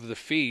 I have the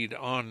feed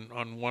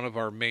on one of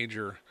our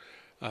major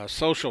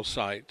social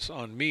sites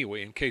on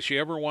MeWe. In case you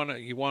ever want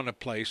a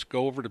place,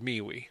 go over to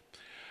MeWe.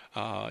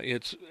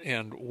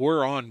 And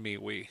we're on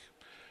MeWe,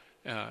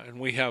 and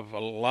we have a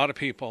lot of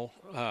people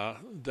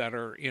that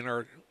are in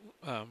our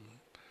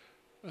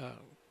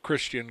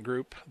Christian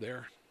group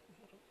there,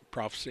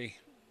 Prophecy.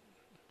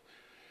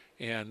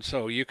 And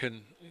so you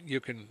can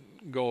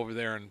go over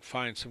there and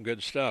find some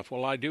good stuff.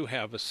 Well, I do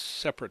have a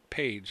separate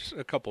page,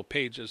 a couple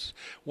pages.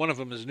 One of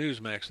them is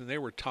Newsmax, and they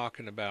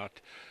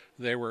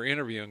were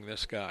interviewing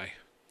this guy.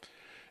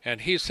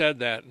 And he said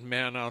that,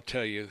 man, I'll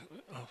tell you,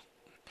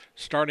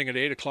 starting at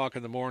 8 o'clock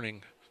in the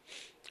morning,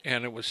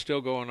 and it was still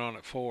going on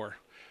at 4,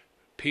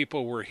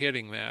 people were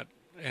hitting that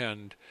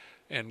and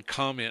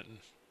commenting.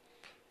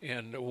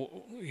 And,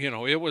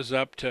 it was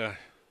up to,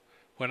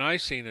 when I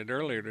seen it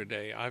earlier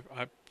today,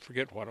 I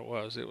forget what it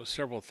was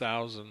several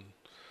thousand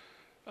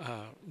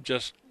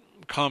just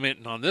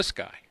commenting on this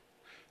guy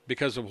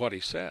because of what he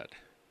said.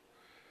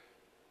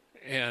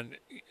 And,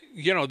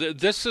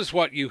 this is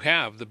what you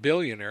have. The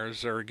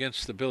billionaires are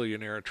against the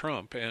billionaire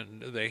Trump,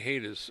 and they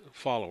hate his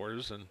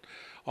followers and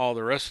all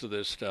the rest of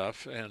this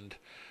stuff. And,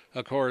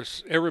 of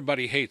course,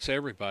 everybody hates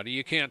everybody.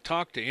 You can't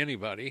talk to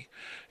anybody.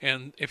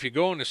 And if you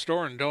go in the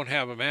store and don't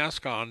have a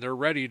mask on, they're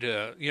ready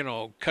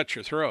to, cut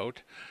your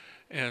throat.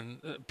 And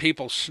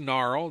people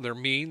snarl. They're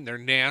mean. They're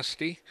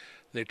nasty.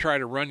 They try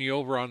to run you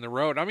over on the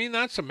road. I mean,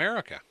 that's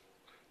America.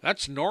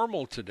 That's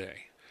normal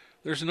today.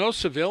 There's no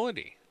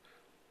civility.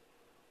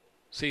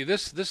 See,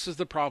 this is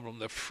the problem.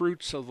 The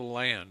fruits of the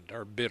land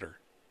are bitter.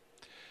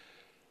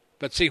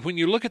 But see, when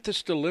you look at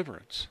this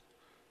deliverance,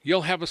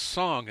 you'll have a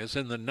song as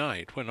in the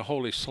night when a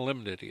holy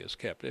solemnity is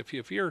kept. If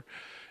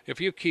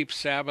you keep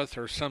Sabbath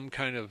or some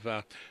kind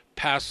of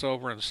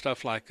Passover and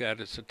stuff like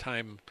that, it's a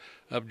time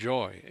of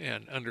joy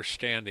and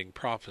understanding,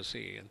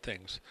 prophecy and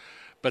things.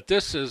 But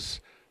this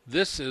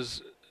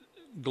is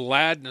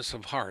gladness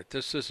of heart.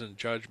 This isn't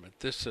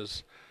judgment. This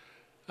is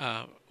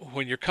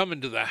when you're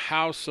coming to the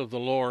house of the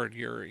Lord,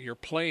 you're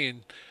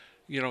playing,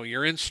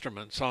 your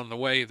instruments on the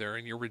way there,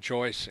 and you're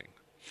rejoicing.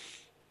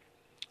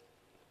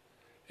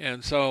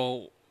 And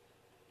so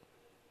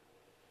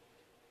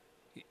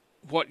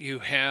what you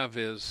have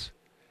is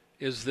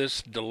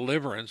this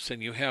deliverance,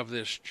 and you have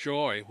this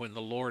joy when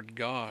the Lord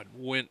God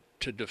went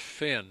to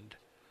defend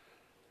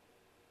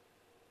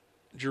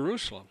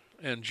Jerusalem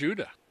and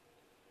Judah.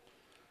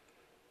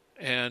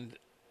 And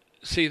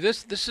see,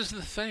 this is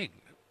the thing.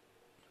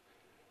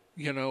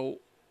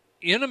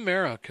 In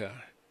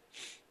America,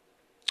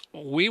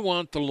 we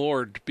want the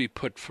Lord to be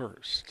put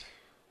first.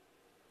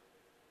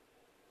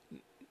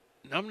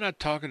 I'm not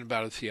talking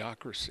about a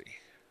theocracy.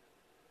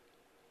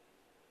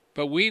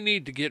 But we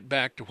need to get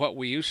back to what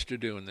we used to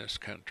do in this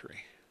country.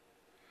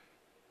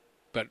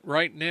 But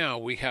right now,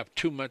 we have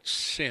too much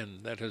sin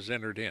that has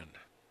entered in.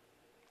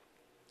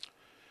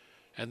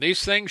 And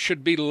these things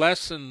should be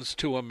lessons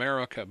to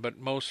America, but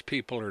most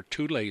people are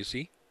too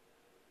lazy.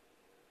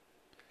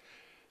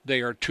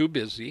 They are too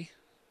busy.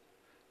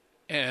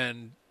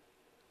 And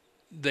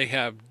they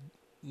have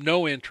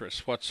no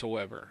interest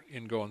whatsoever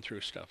in going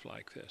through stuff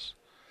like this.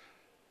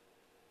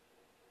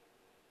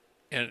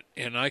 And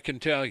I can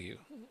tell you,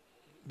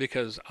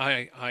 because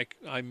I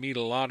meet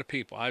a lot of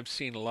people. I've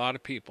seen a lot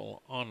of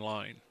people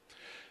online.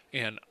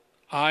 And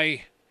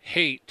I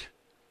hate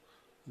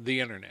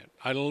the internet.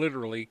 I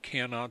literally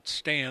cannot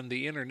stand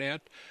the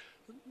internet,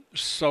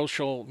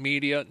 social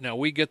media. Now,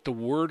 we get the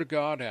Word of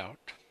God out.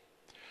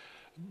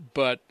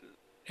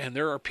 And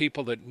there are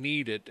people that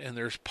need it, and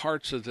there's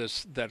parts of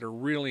this that are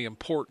really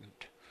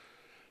important.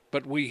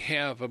 But we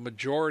have a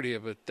majority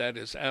of it that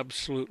is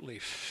absolutely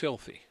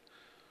filthy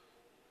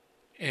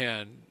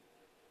and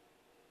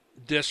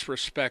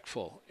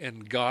disrespectful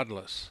and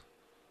godless.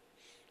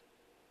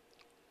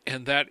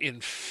 And that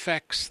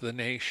infects the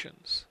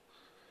nations.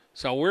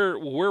 So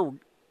we're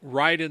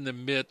right in the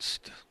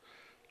midst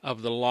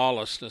of the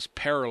lawlessness,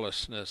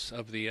 perilousness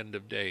of the end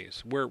of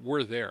days.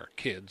 We're there,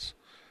 kids.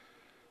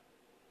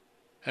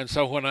 And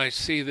so when I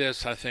see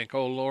this, I think,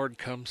 oh, Lord,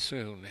 come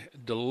soon.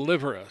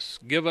 Deliver us.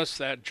 Give us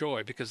that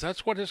joy, because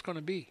that's what it's going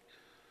to be.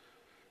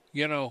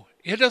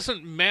 It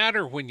doesn't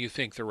matter when you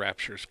think the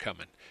rapture's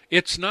coming.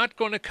 It's not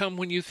going to come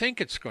when you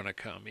think it's going to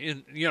come.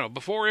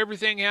 Before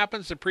everything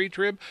happens, the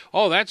pre-trib,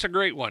 that's a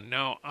great one.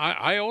 Now,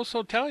 I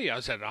also tell you, I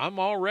said, I'm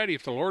all ready.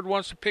 If the Lord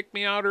wants to pick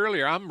me out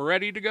earlier, I'm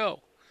ready to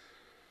go.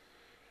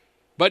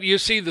 But you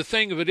see, the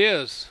thing of it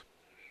is,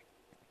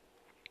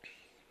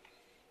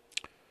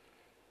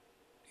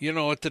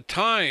 at the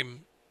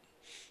time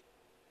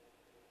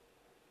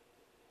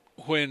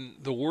when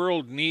the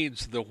world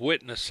needs the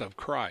witness of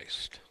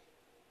Christ,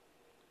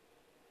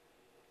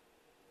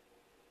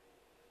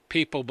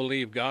 people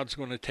believe God's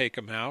going to take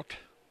them out.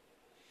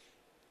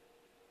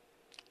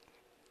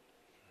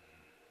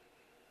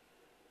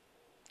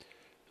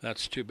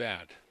 That's too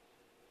bad.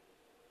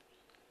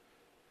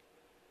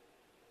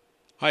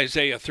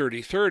 Isaiah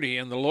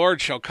 30:30, and the Lord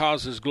shall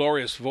cause his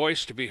glorious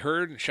voice to be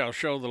heard, and shall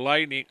show the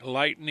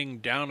lightning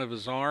down of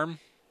his arm.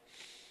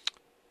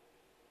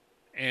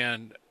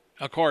 And,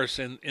 of course,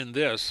 in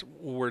this,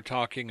 we're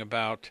talking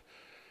about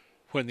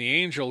when the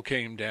angel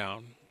came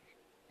down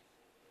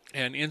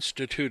and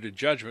instituted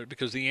judgment,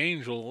 because the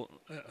angel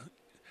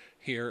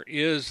here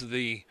is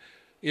the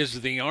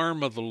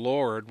arm of the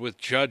Lord with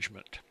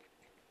judgment.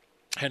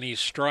 And he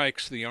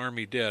strikes the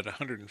army dead,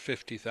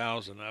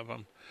 150,000 of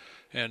them.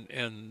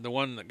 And the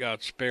one that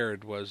got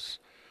spared was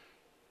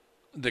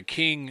the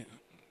king,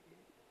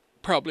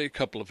 probably a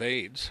couple of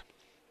aides,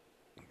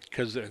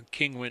 because the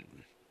king went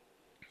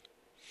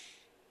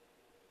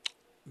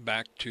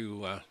back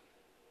to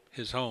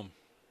his home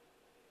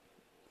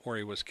where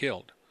he was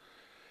killed.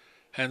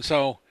 And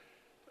so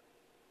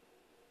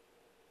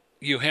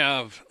you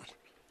have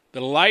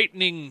the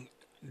lighting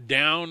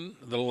down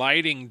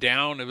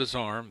of his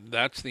arm.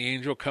 That's the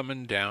angel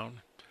coming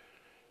down.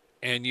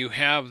 And you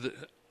have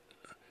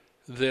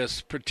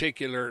this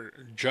particular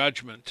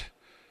judgment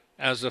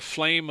as a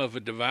flame of a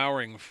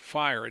devouring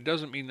fire. It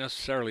doesn't mean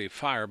necessarily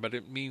fire, but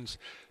it means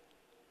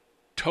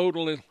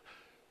total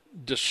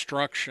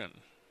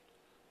destruction,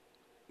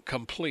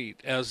 complete,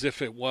 as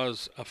if it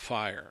was a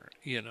fire,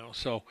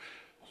 So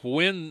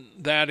when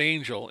that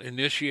angel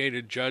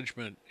initiated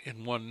judgment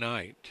in one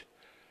night,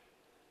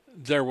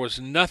 there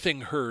was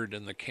nothing heard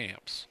in the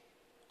camps.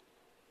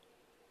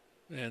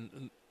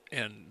 And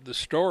the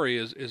story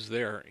is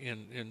there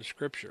in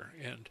Scripture.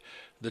 And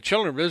the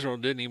children of Israel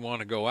didn't even want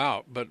to go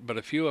out, but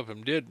a few of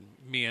them did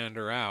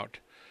meander out.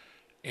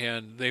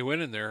 And they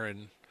went in there,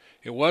 and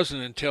it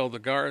wasn't until the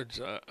guards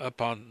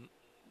up on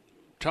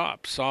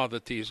top saw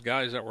that these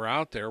guys that were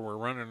out there were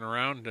running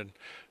around, and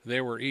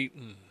they were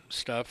eating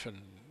stuff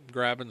and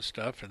grabbing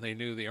stuff, and they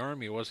knew the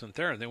army wasn't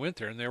there. And they went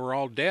there, and they were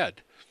all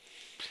dead.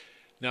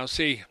 Now,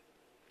 see,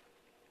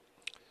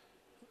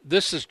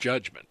 this is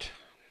judgment.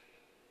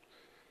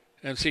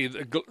 And see,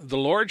 the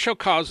Lord shall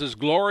cause his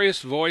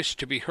glorious voice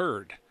to be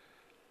heard.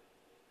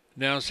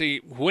 Now see,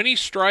 when he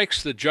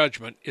strikes the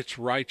judgment, it's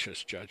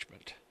righteous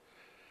judgment.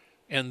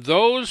 And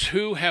those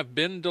who have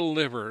been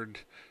delivered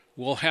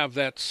will have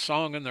that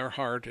song in their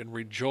heart and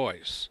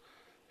rejoice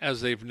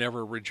as they've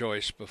never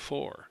rejoiced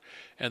before.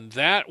 And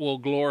that will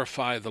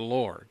glorify the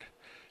Lord.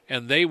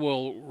 And they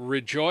will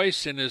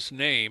rejoice in his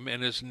name,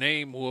 and his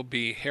name will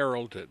be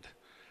heralded.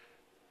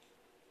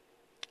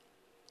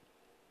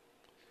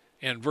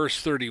 And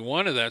verse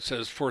 31 of that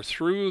says, for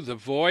through the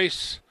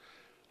voice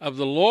of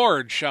the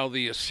Lord shall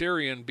the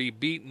Assyrian be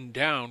beaten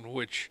down,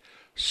 which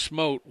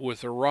smote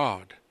with a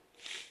rod.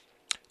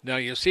 Now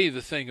you see,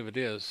 the thing of it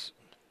is,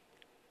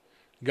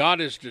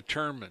 God is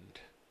determined.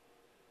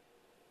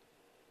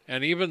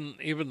 And even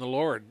the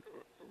Lord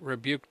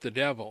rebuked the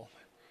devil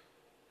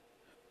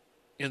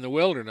in the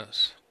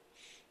wilderness.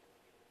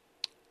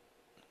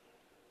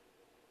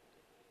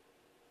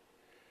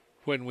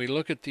 When we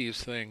look at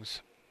these things,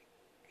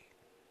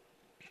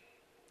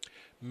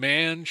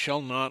 man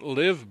shall not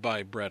live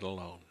by bread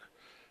alone,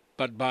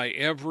 but by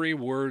every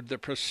word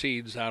that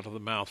proceeds out of the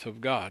mouth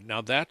of God.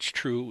 Now that's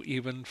true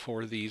even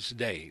for these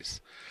days.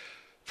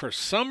 For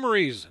some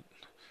reason,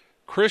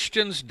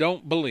 Christians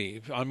don't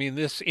believe,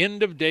 this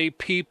end of day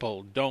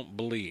people don't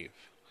believe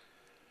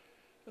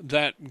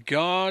that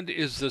God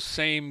is the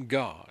same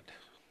God.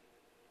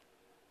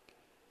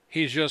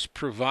 He's just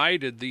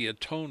provided the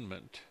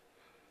atonement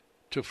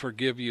to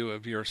forgive you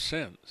of your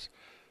sins.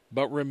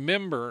 But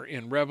remember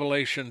in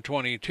Revelation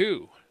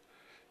 22,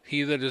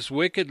 he that is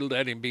wicked,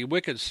 let him be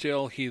wicked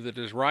still. He that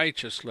is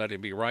righteous, let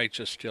him be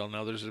righteous still.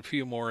 Now there's a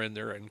few more in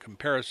there in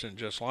comparison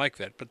just like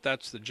that, but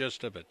that's the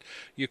gist of it.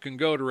 You can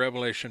go to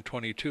Revelation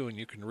 22 and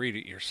you can read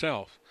it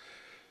yourself.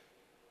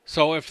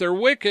 So if they're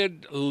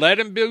wicked, let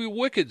him be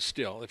wicked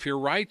still. If you're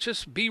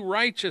righteous, be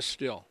righteous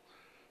still.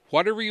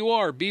 Whatever you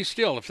are, be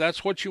still. If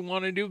that's what you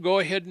want to do, go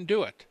ahead and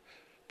do it.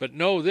 But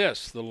know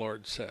this, the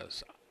Lord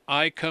says,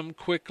 I come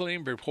quickly,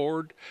 and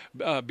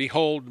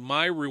behold,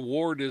 my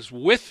reward is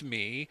with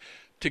me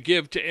to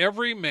give to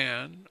every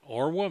man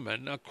or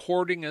woman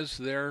according as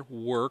their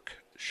work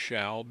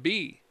shall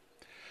be.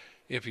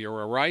 If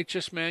you're a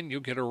righteous man,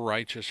 you'll get a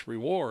righteous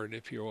reward.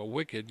 If you're a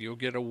wicked, you'll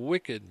get a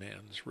wicked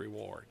man's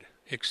reward,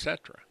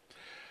 etc.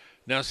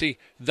 Now see,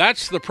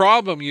 that's the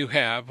problem you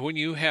have when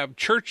you have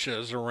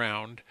churches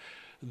around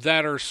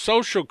that are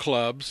social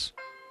clubs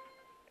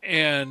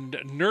and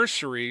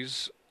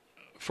nurseries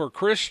for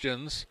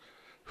Christians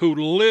who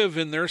live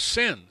in their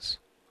sins,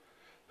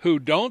 who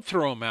don't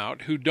throw them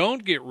out, who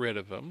don't get rid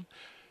of them.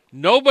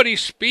 Nobody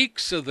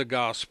speaks of the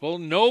gospel.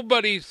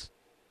 Nobody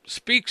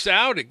speaks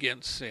out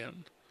against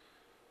sin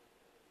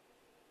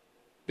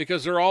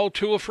because they're all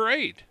too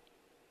afraid.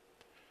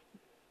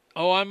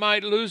 Oh, I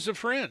might lose a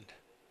friend.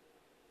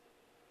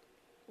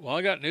 Well,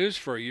 I got news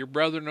for you. Your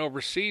brethren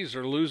overseas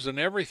are losing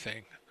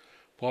everything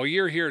while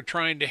you're here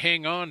trying to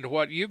hang on to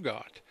what you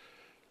got.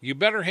 You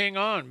better hang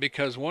on,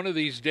 because one of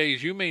these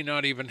days you may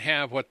not even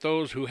have what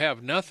those who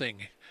have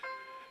nothing,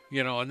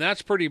 and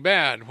that's pretty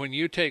bad when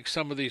you take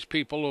some of these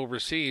people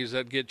overseas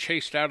that get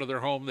chased out of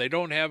their home. They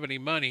don't have any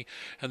money,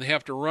 and they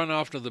have to run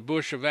off to the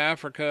bush of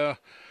Africa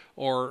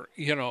or,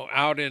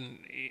 out in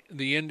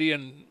the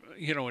Indian,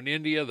 in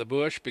India, the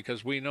bush,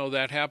 because we know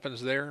that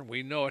happens there.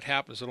 We know it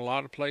happens in a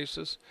lot of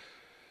places.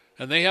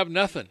 And they have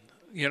nothing.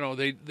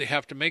 They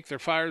have to make their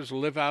fires,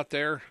 live out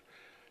there,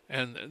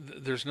 and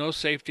there's no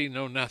safety,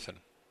 no nothing.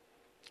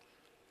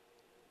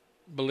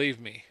 Believe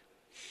me,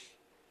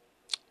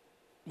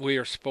 we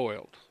are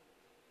spoiled.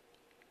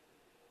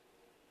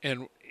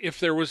 And if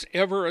there was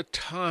ever a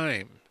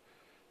time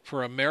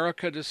for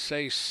America to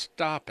say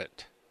stop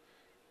it,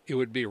 it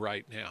would be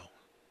right now.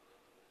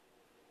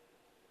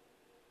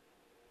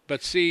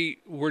 But see,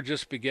 we're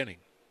just beginning.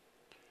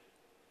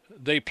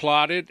 They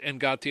plotted and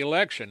got the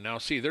election. Now,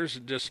 see, there's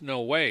just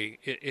no way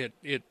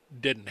it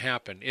didn't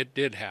happen. It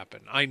did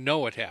happen. I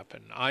know it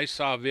happened. I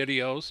saw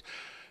videos,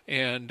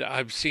 and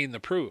I've seen the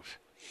proof.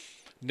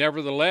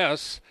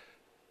 Nevertheless,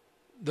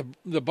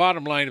 the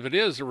bottom line of it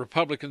is the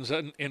Republicans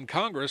in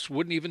Congress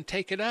wouldn't even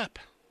take it up.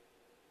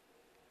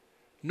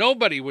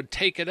 Nobody would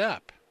take it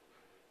up.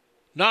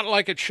 Not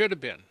like it should have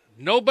been.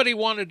 Nobody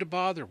wanted to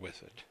bother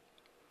with it.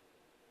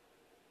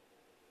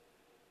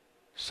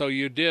 So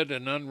you did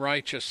an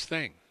unrighteous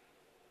thing.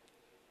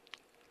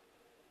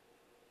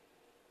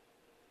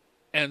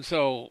 And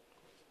so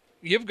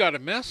you've got a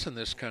mess in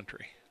this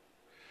country.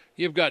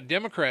 You've got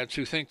Democrats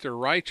who think they're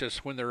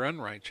righteous when they're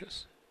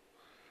unrighteous.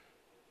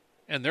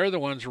 And they're the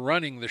ones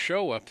running the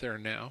show up there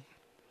now.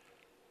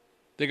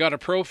 They got a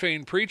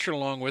profane preacher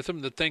along with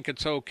them that think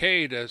it's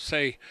okay to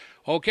say,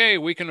 okay,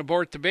 we can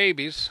abort the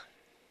babies.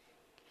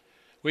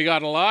 We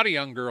got a lot of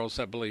young girls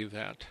that believe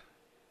that.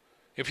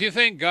 If you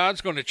think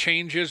God's going to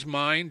change his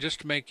mind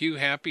just to make you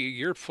happy,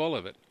 you're full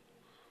of it.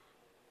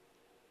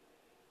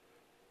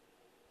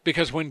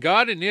 Because when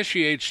God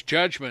initiates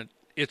judgment,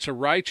 it's a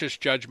righteous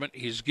judgment.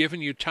 He's given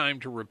you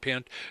time to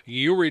repent.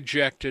 You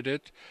rejected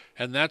it.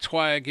 And that's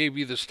why I gave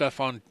you the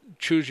stuff on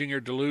choosing your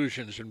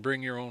delusions and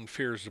bring your own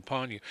fears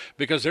upon you.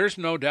 Because there's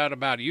no doubt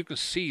about it. You can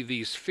see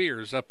these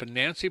fears up in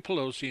Nancy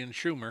Pelosi and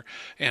Schumer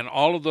and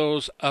all of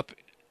those up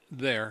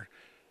there,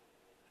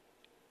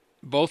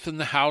 both in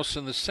the House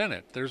and the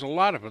Senate. There's a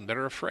lot of them that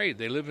are afraid.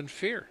 They live in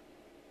fear.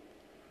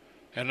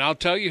 And I'll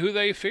tell you who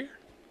they fear.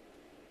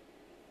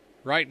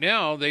 Right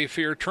now, they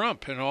fear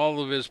Trump and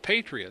all of his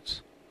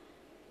patriots.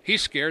 He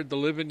scared the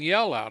living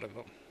yell out of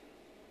them.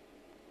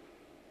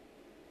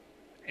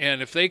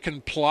 And if they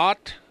can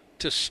plot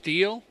to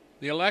steal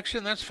the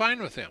election, that's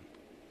fine with them.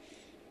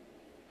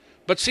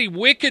 But see,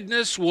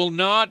 wickedness will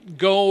not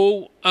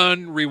go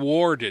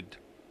unrewarded.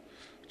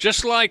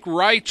 Just like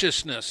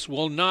righteousness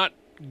will not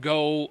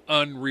go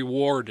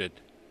unrewarded.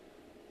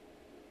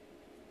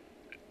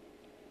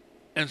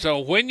 And so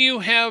when you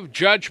have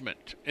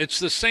judgment, it's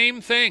the same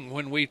thing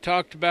when we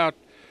talked about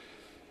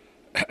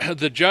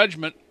the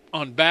judgment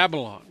on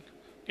Babylon.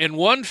 In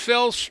one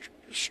fell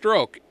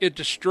stroke, it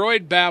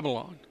destroyed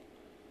Babylon.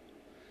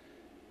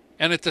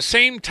 And at the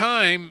same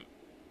time,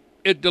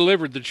 it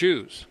delivered the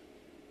Jews.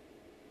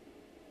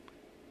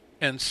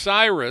 And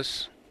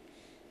Cyrus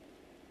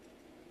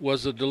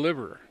was a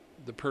deliverer,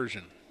 the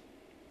Persian.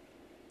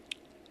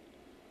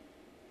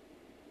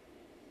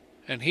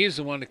 And he's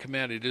the one that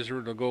commanded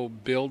Israel to go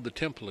build the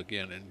temple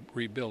again and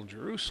rebuild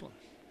Jerusalem.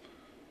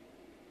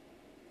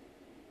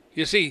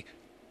 You see,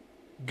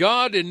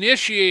 God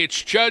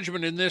initiates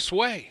judgment in this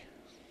way.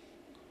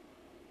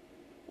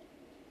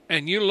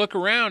 And you look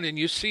around and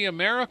you see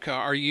America.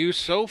 Are you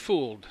so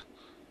fooled?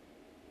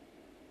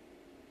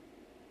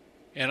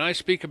 And I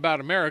speak about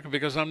America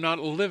because I'm not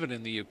living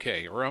in the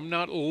UK or I'm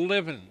not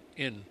living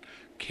in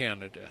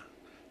Canada.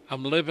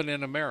 I'm living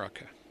in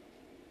America.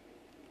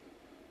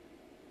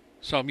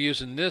 So I'm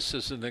using this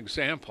as an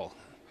example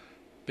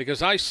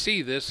because I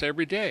see this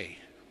every day.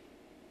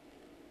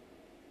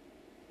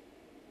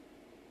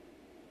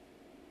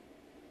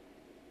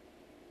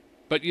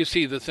 But you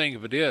see, the thing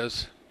of it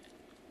is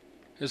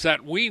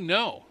that we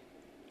know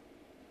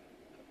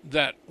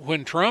that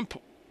when Trump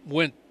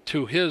went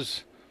to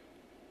his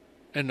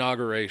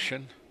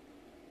inauguration,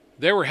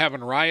 they were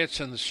having riots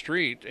in the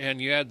street,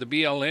 and you had the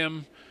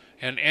BLM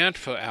and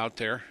Antifa out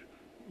there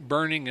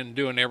burning and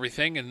doing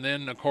everything. And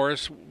then, of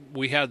course,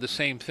 we had the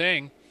same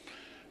thing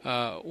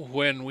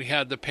when we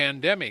had the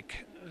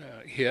pandemic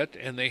hit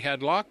and they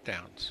had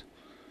lockdowns.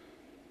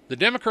 The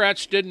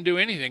Democrats didn't do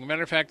anything.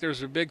 Matter of fact,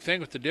 there's a big thing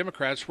with the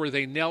Democrats where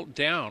they knelt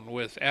down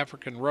with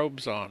African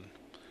robes on.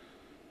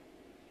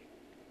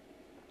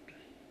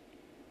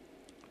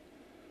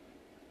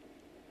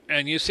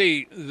 And you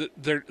see,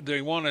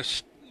 they want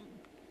to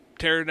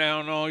tear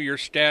down all your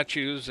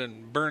statues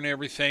and burn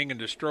everything and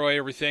destroy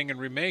everything and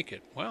remake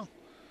it. Well,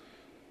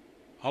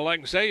 all I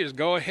can say is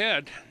go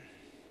ahead.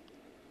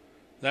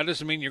 That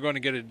doesn't mean you're going to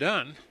get it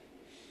done.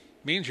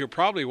 It means you'll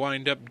probably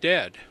wind up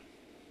dead.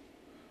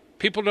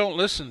 People don't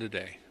listen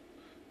today.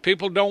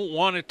 People don't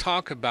want to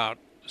talk about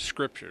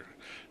Scripture.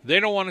 They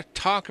don't want to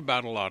talk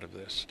about a lot of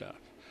this stuff.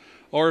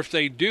 Or if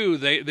they do,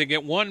 they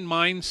get one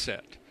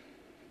mindset.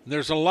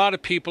 There's a lot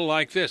of people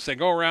like this. They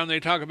go around, they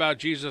talk about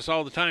Jesus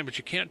all the time, but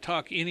you can't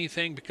talk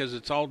anything because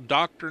it's all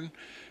doctrine,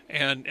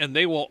 and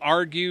they will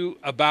argue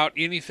about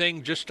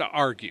anything just to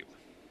argue.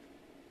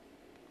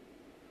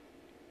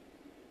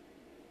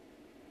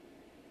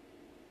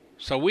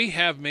 So we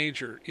have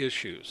major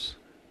issues.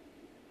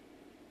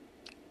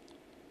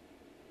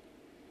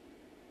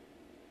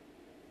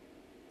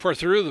 For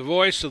through the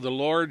voice of the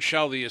Lord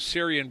shall the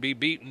Assyrian be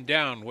beaten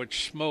down,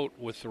 which smote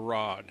with the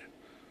rod.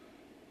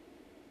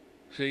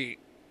 See,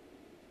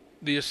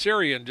 the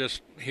Assyrian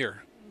just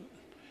here,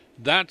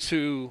 that's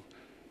who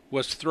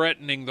was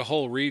threatening the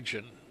whole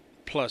region,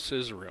 plus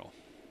Israel.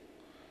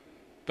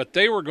 But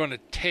they were going to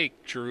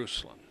take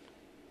Jerusalem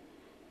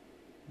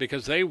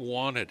because they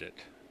wanted it.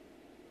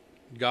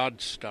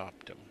 God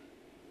stopped them.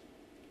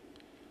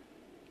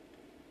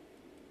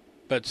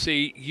 But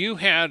see, you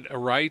had a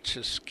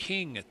righteous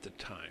king at the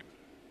time.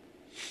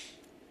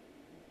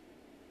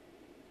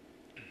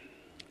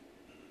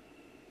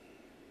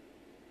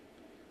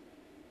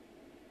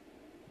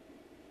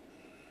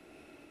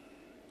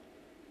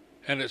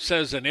 And it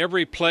says, in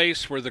every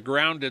place where the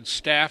grounded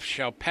staff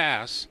shall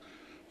pass,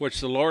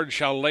 which the Lord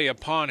shall lay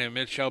upon him,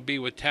 it shall be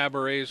with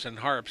tabrets and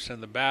harps,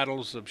 and the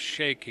battles of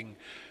shaking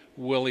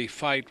will he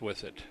fight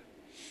with it.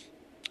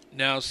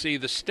 Now see,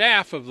 the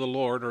staff of the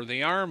Lord, or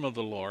the arm of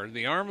the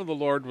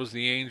Lord was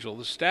the angel.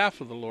 The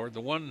staff of the Lord,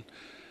 the one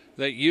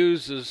that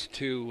uses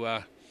to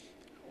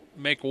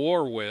make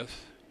war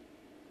with,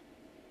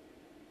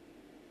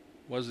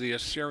 was the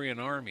Assyrian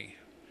army.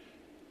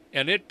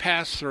 And it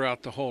passed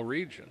throughout the whole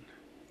region.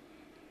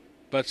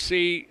 But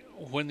see,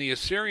 when the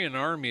Assyrian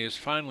army is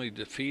finally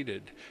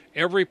defeated,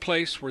 every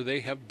place where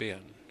they have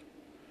been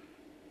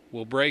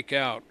will break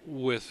out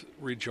with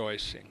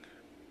rejoicing.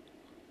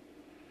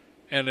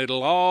 And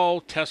it'll all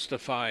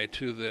testify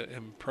to the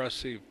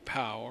impressive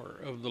power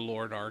of the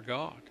Lord our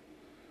God,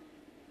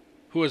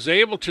 who is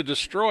able to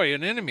destroy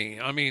an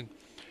enemy. I mean,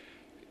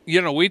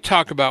 you know, we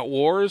talk about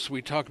wars,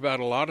 we talk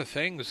about a lot of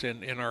things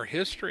in our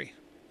history.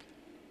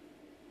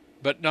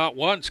 But not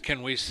once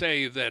can we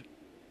say that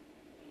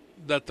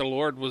the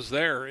Lord was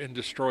there and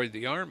destroyed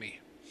the army.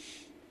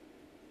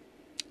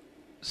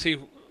 See,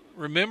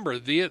 remember,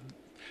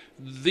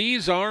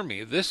 this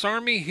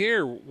army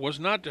here was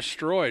not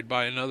destroyed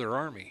by another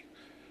army.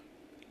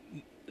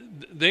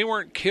 They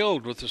weren't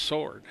killed with the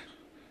sword,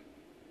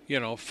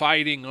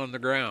 fighting on the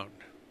ground,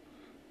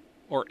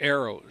 or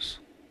arrows,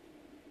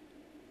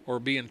 or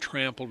being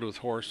trampled with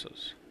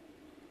horses.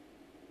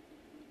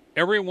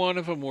 Every one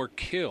of them were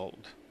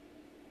killed.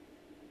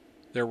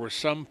 There were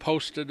some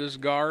posted as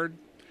guard.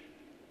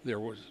 There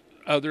was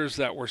others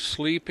that were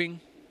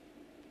sleeping.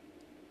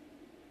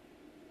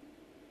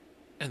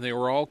 And they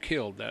were all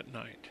killed that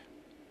night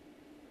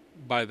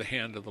by the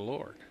hand of the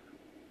Lord.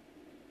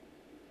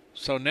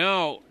 So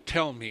now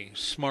tell me,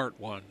 smart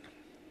one,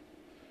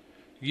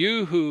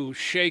 you who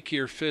shake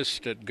your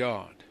fist at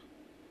God,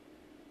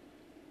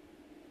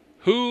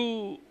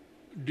 who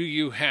do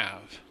you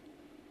have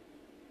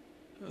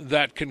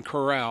that can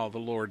corral the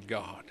Lord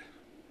God?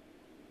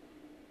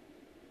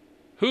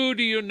 Who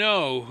do you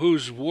know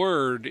whose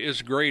word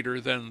is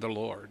greater than the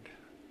Lord?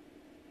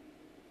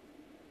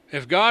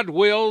 If God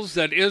wills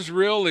that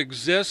Israel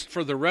exist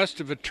for the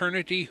rest of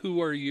eternity, who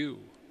are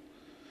you?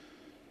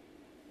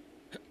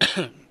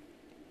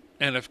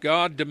 And if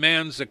God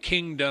demands a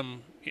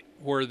kingdom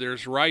where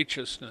there's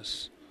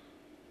righteousness,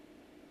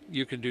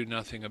 you can do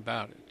nothing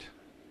about it.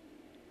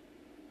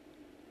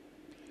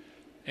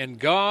 And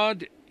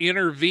God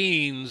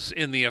intervenes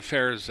in the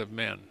affairs of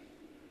men.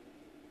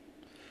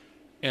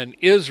 And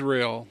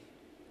Israel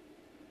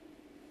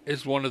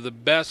is one of the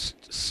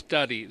best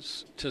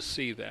studies to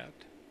see that.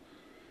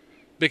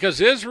 Because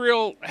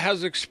Israel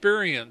has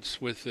experience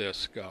with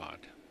this God,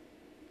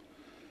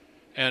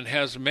 and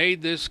has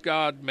made this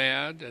God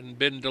mad and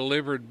been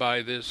delivered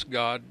by this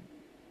God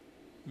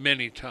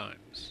many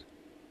times.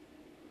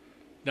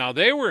 Now,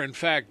 they were in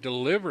fact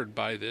delivered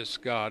by this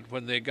God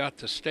when they got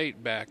the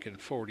state back in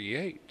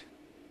 48.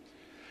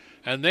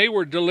 And they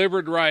were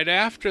delivered right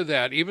after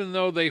that. Even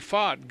though they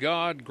fought,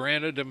 God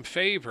granted them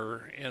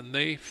favor, and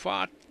they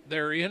fought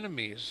their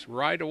enemies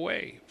right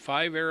away.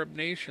 5 Arab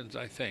nations,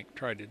 I think,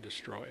 tried to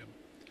destroy them.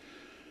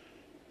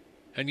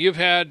 And you've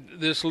had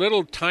this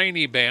little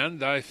tiny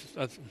band.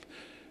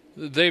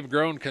 They've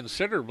grown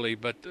considerably,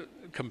 but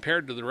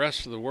compared to the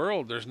rest of the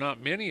world, there's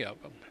not many of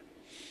them.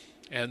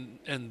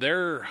 And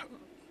they're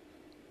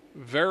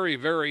very,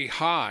 very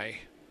high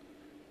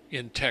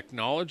in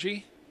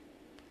technology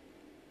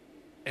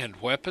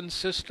and weapon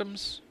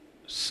systems,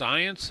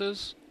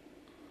 sciences.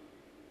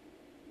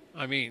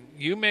 I mean,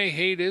 you may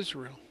hate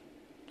Israel,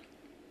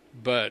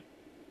 but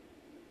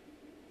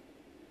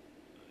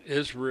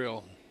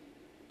Israel,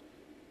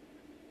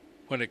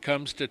 when it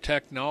comes to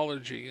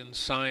technology and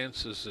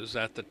sciences, is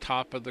at the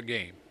top of the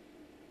game.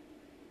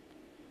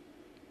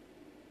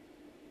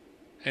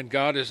 And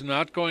God is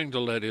not going to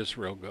let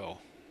Israel go.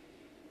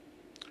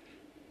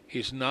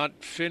 He's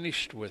not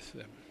finished with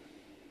them.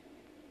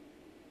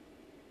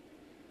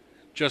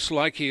 Just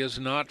like he is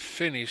not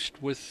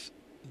finished with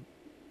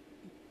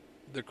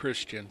the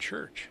Christian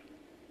church.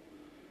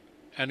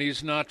 And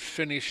he's not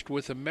finished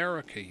with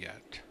America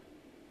yet.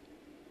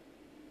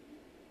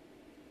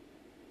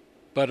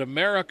 But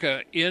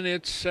America in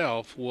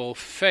itself will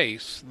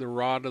face the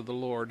rod of the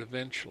Lord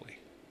eventually.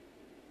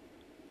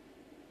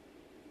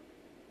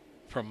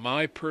 From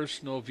my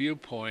personal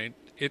viewpoint,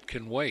 it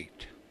can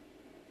wait.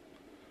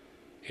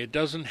 It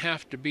doesn't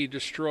have to be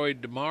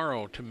destroyed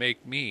tomorrow to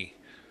make me,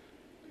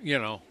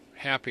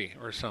 happy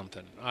or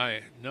something.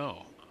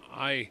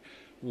 I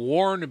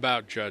warn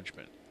about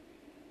judgment.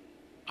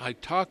 I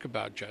talk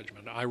about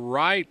judgment. I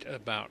write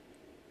about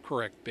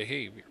correct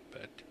behavior,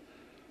 but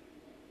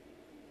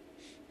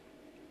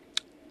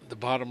the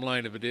bottom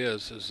line of it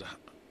is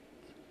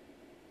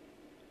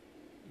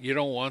you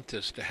don't want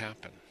this to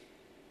happen.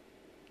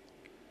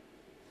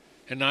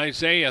 In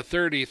Isaiah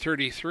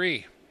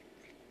 30:33,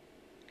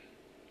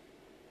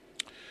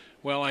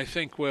 well, I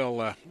think we'll,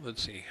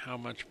 let's see, how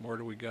much more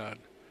do we got?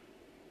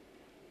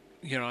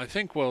 I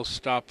think we'll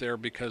stop there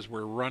because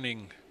we're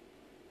running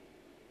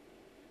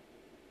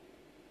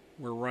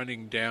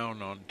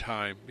down on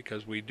time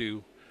because we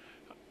do.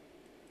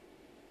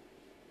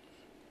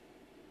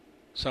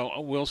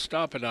 So we'll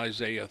stop at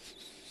Isaiah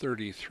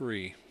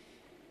 33.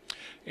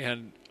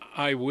 And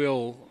I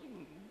will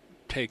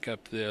take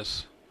up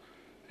this.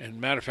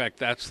 And matter of fact,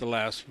 that's the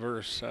last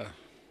verse.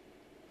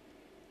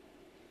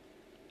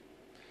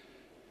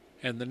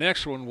 And the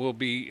next one will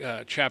be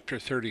chapter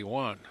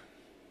 31.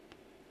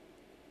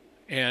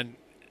 And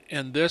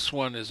this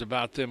one is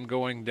about them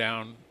going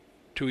down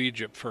to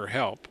Egypt for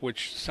help,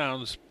 which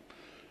sounds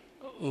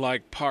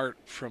like part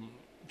from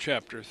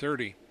chapter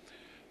 30,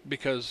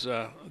 because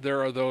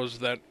there are those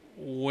that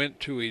went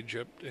to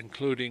Egypt,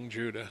 including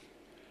Judah,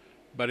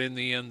 but in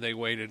the end they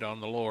waited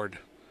on the Lord.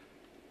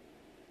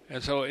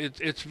 And so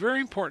it's very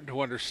important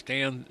to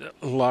understand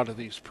a lot of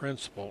these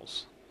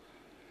principles.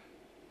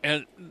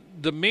 And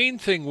the main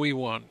thing we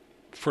want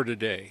for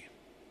today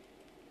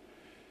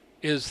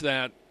is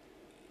that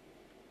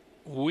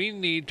we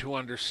need to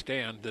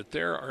understand that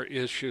there are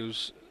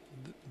issues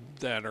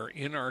that are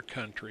in our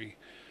country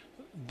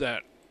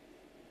that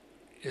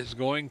is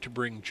going to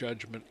bring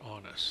judgment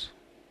on us.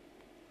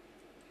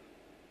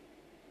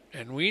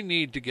 And we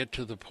need to get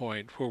to the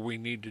point where we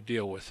need to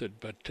deal with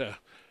it. But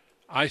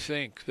I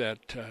think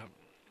that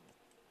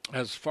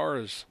as far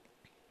as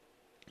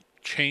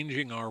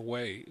changing our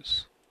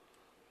ways,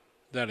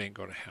 that ain't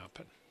going to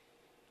happen.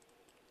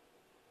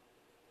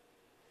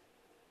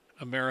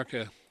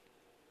 America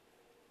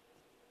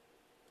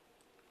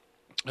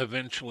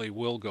eventually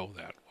will go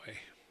that way.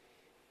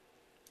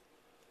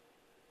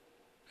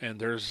 And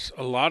there's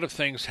a lot of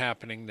things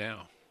happening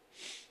now.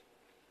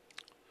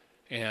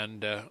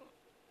 And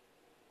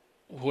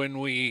when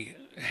we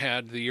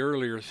had the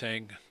earlier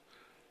thing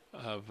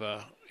of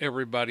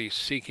everybody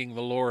seeking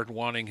the Lord,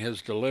 wanting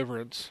his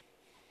deliverance,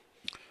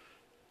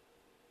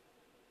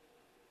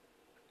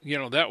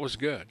 that was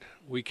good.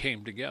 We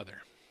came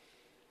together.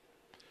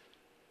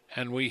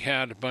 And we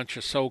had a bunch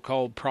of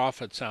so-called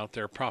prophets out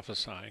there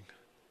prophesying.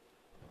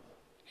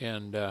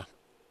 And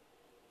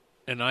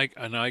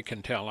I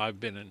can tell, I've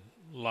been in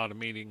a lot of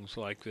meetings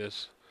like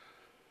this.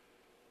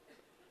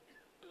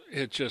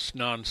 It's just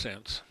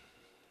nonsense.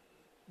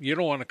 You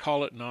don't want to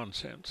call it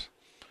nonsense.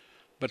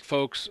 But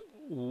folks,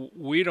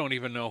 we don't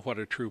even know what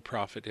a true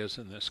prophet is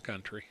in this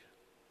country.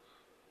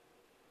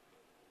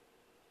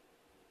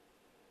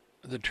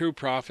 The true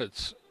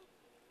prophets,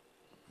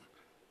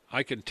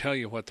 I can tell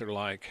you what they're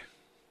like.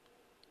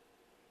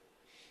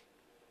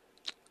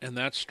 And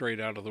that's straight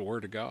out of the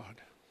Word of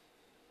God.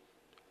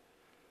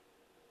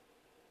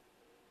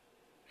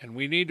 And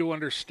we need to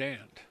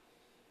understand.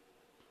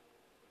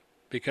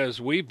 Because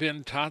we've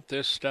been taught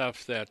this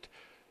stuff that,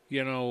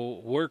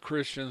 we're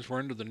Christians, we're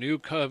under the new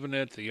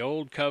covenant, the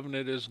old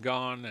covenant is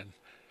gone. And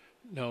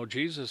no,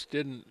 Jesus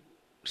didn't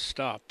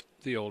stop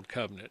the old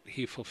covenant.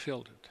 He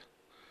fulfilled it.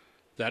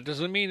 That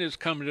doesn't mean it's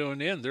come to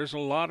an end. There's a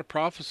lot of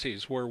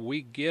prophecies where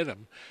we get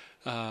them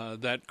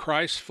that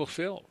Christ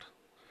fulfilled.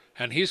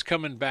 And he's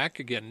coming back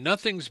again.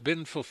 Nothing's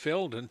been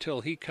fulfilled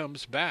until he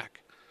comes back.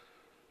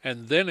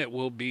 And then it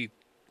will be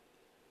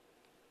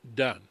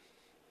done.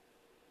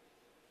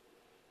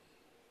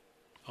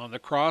 On the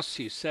cross,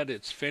 he said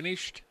it's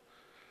finished.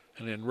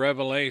 And in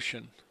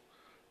Revelation,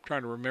 I'm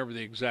trying to remember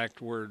the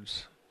exact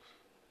words,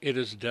 it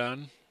is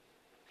done.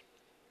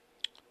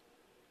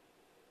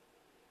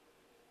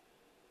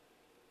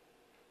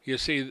 You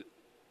see,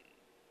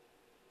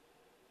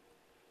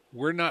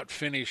 We're not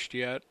finished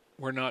yet.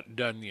 We're not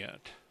done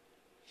yet.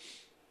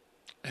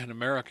 And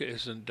America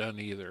isn't done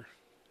either.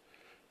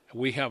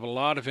 We have a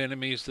lot of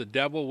enemies. The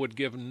devil would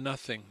give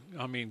anything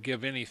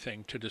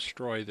to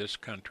destroy this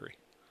country.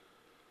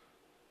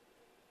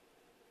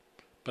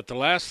 But the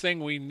last thing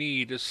we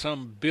need is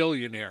some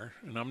billionaire,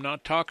 and I'm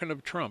not talking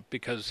of Trump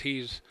because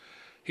he's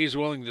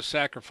willing to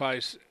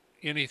sacrifice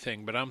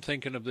anything, but I'm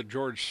thinking of the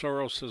George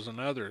Soroses and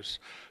others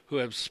who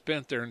have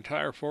spent their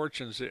entire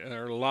fortunes,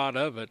 or a lot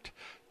of it,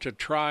 to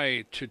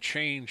try to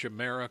change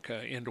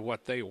America into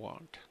what they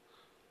want.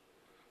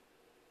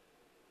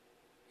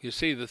 You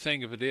see, the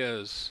thing of it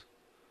is,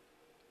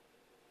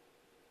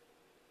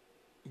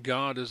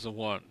 God is the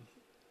one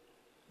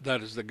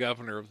that is the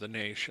governor of the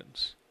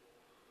nations,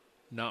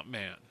 not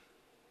man.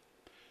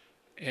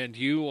 And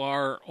you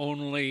are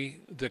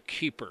only the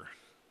keeper.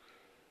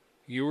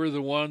 You are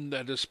the one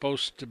that is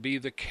supposed to be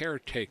the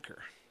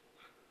caretaker.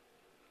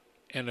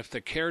 And if the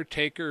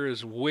caretaker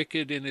is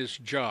wicked in his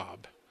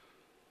job,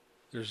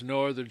 there's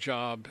no other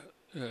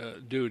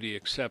duty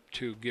except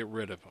to get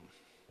rid of him.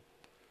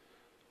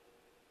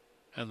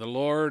 And the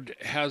Lord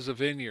has a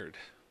vineyard,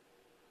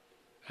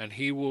 and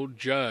he will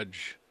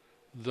judge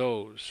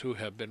those who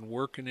have been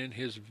working in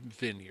his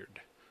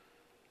vineyard.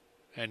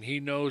 And he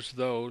knows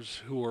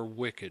those who are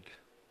wicked.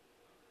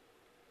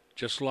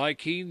 Just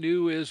like he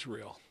knew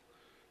Israel,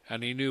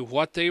 and he knew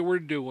what they were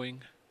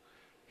doing,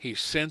 he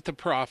sent the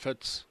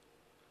prophets,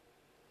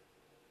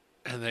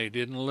 and they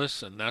didn't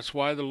listen. That's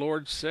why the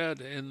Lord said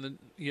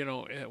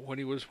when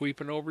he was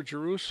weeping over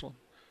Jerusalem,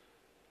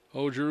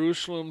 "O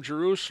Jerusalem,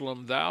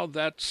 Jerusalem, thou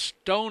that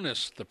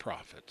stonest the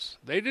prophets."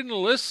 They didn't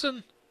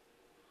listen.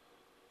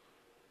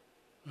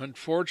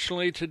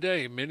 Unfortunately,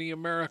 today, many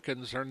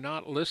Americans are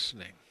not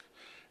listening.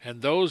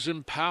 And those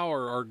in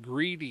power are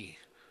greedy,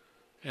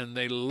 and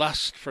they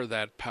lust for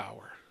that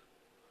power.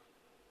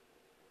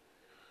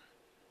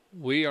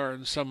 We are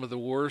in some of the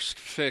worst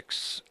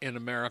fix in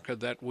America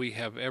that we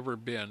have ever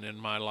been in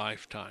my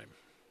lifetime.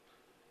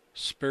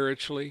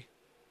 Spiritually,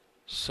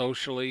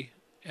 socially,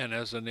 and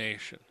as a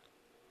nation.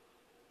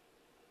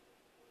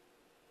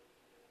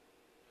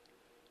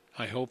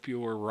 I hope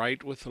you are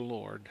right with the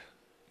Lord.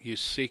 You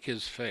seek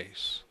his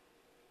face.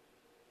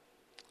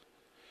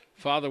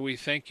 Father, we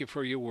thank you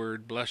for your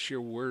word. Bless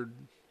your word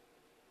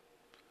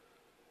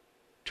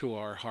to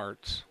our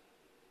hearts.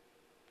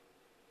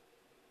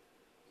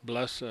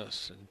 Bless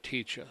us and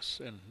teach us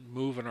and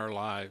move in our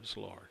lives,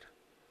 Lord.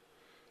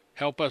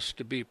 Help us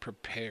to be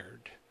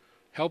prepared.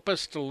 Help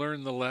us to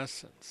learn the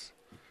lessons.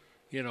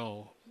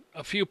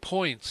 A few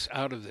points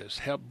out of this.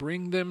 Help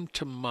bring them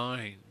to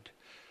mind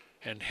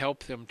and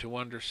help them to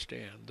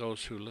understand,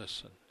 those who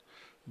listen.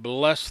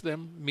 Bless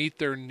them, meet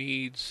their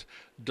needs,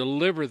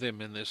 deliver them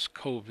in this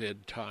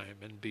COVID time,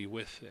 and be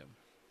with them.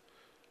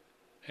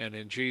 And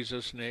in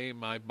Jesus'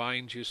 name, I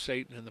bind you,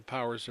 Satan, and the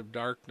powers of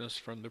darkness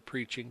from the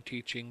preaching,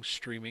 teaching,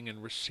 streaming,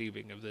 and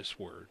receiving of this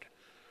word.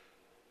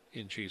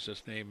 In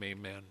Jesus' name,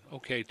 amen.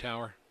 Okay,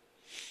 Tower.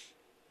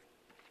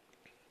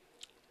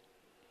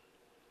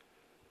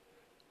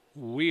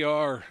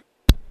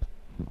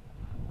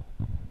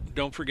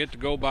 Don't forget to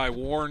go by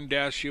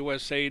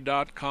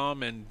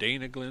warn-usa.com and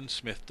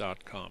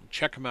danaglennsmith.com.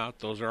 Check them out.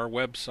 Those are our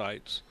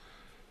websites.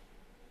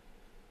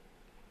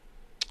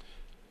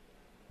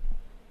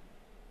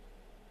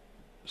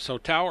 So,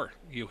 Tower,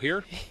 you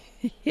here?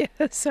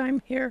 Yes,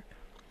 I'm here.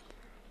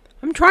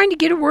 I'm trying to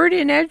get a word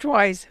in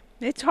edgewise.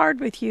 It's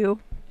hard with you.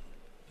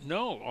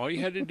 No, all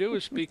you had to do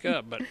is speak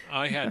up, but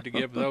I had to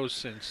give those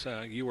since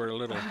you were a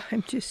little...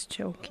 I'm just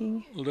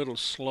joking. A little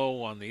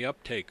slow on the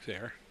uptake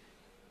there.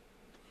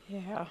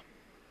 Yeah.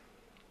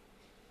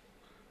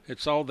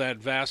 It's all that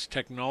vast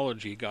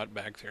technology got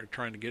back there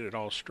trying to get it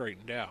all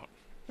straightened out.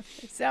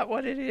 Is that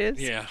what it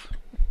is? Yeah.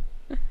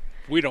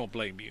 We don't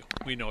blame you.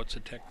 We know it's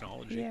a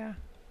technology. Yeah.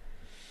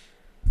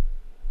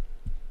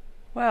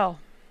 Well,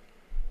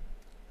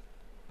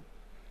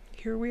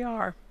 here we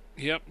are.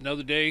 Yep,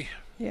 another day.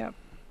 Yep.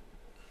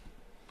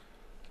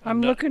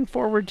 I'm looking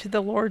forward to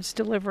the Lord's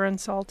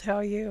deliverance, I'll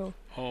tell you.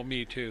 Oh,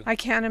 me too. I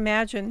can't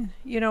imagine,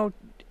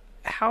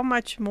 how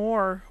much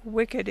more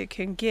wicked it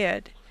can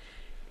get.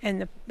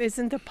 And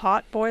isn't the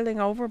pot boiling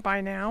over by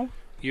now?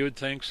 You would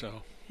think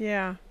so.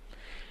 Yeah.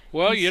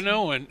 Well,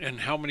 and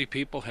how many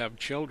people have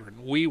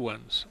children? Wee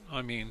ones.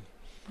 I mean.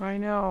 I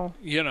know.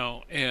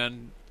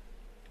 And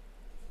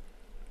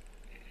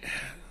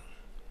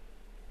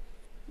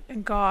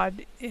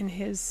God, in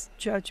his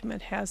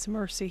judgment, has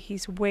mercy.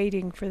 He's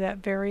waiting for that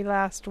very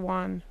last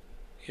one.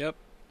 Yep.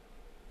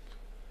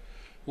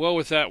 Well,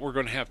 with that, we're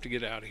going to have to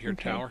get out of here,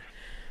 Okay. Tower.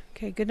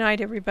 Okay, good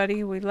night,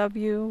 everybody. We love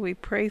you. We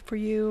pray for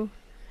you.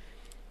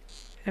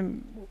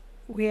 And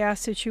we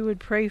ask that you would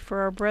pray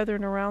for our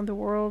brethren around the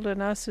world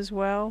and us as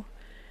well.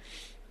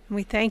 And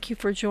we thank you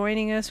for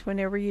joining us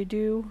whenever you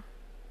do.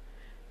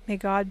 May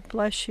God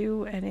bless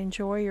you and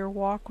enjoy your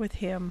walk with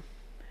him.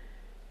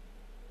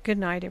 Good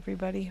night,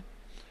 everybody.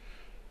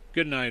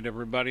 Good night,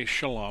 everybody.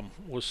 Shalom.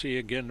 We'll see you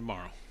again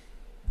tomorrow.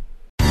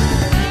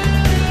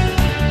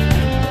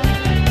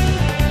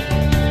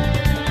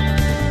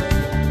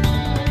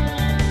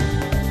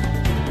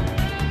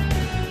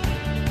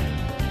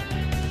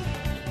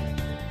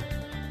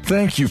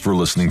 Thank you for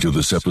listening to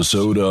this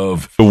episode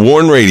of The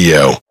Warn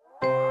Radio.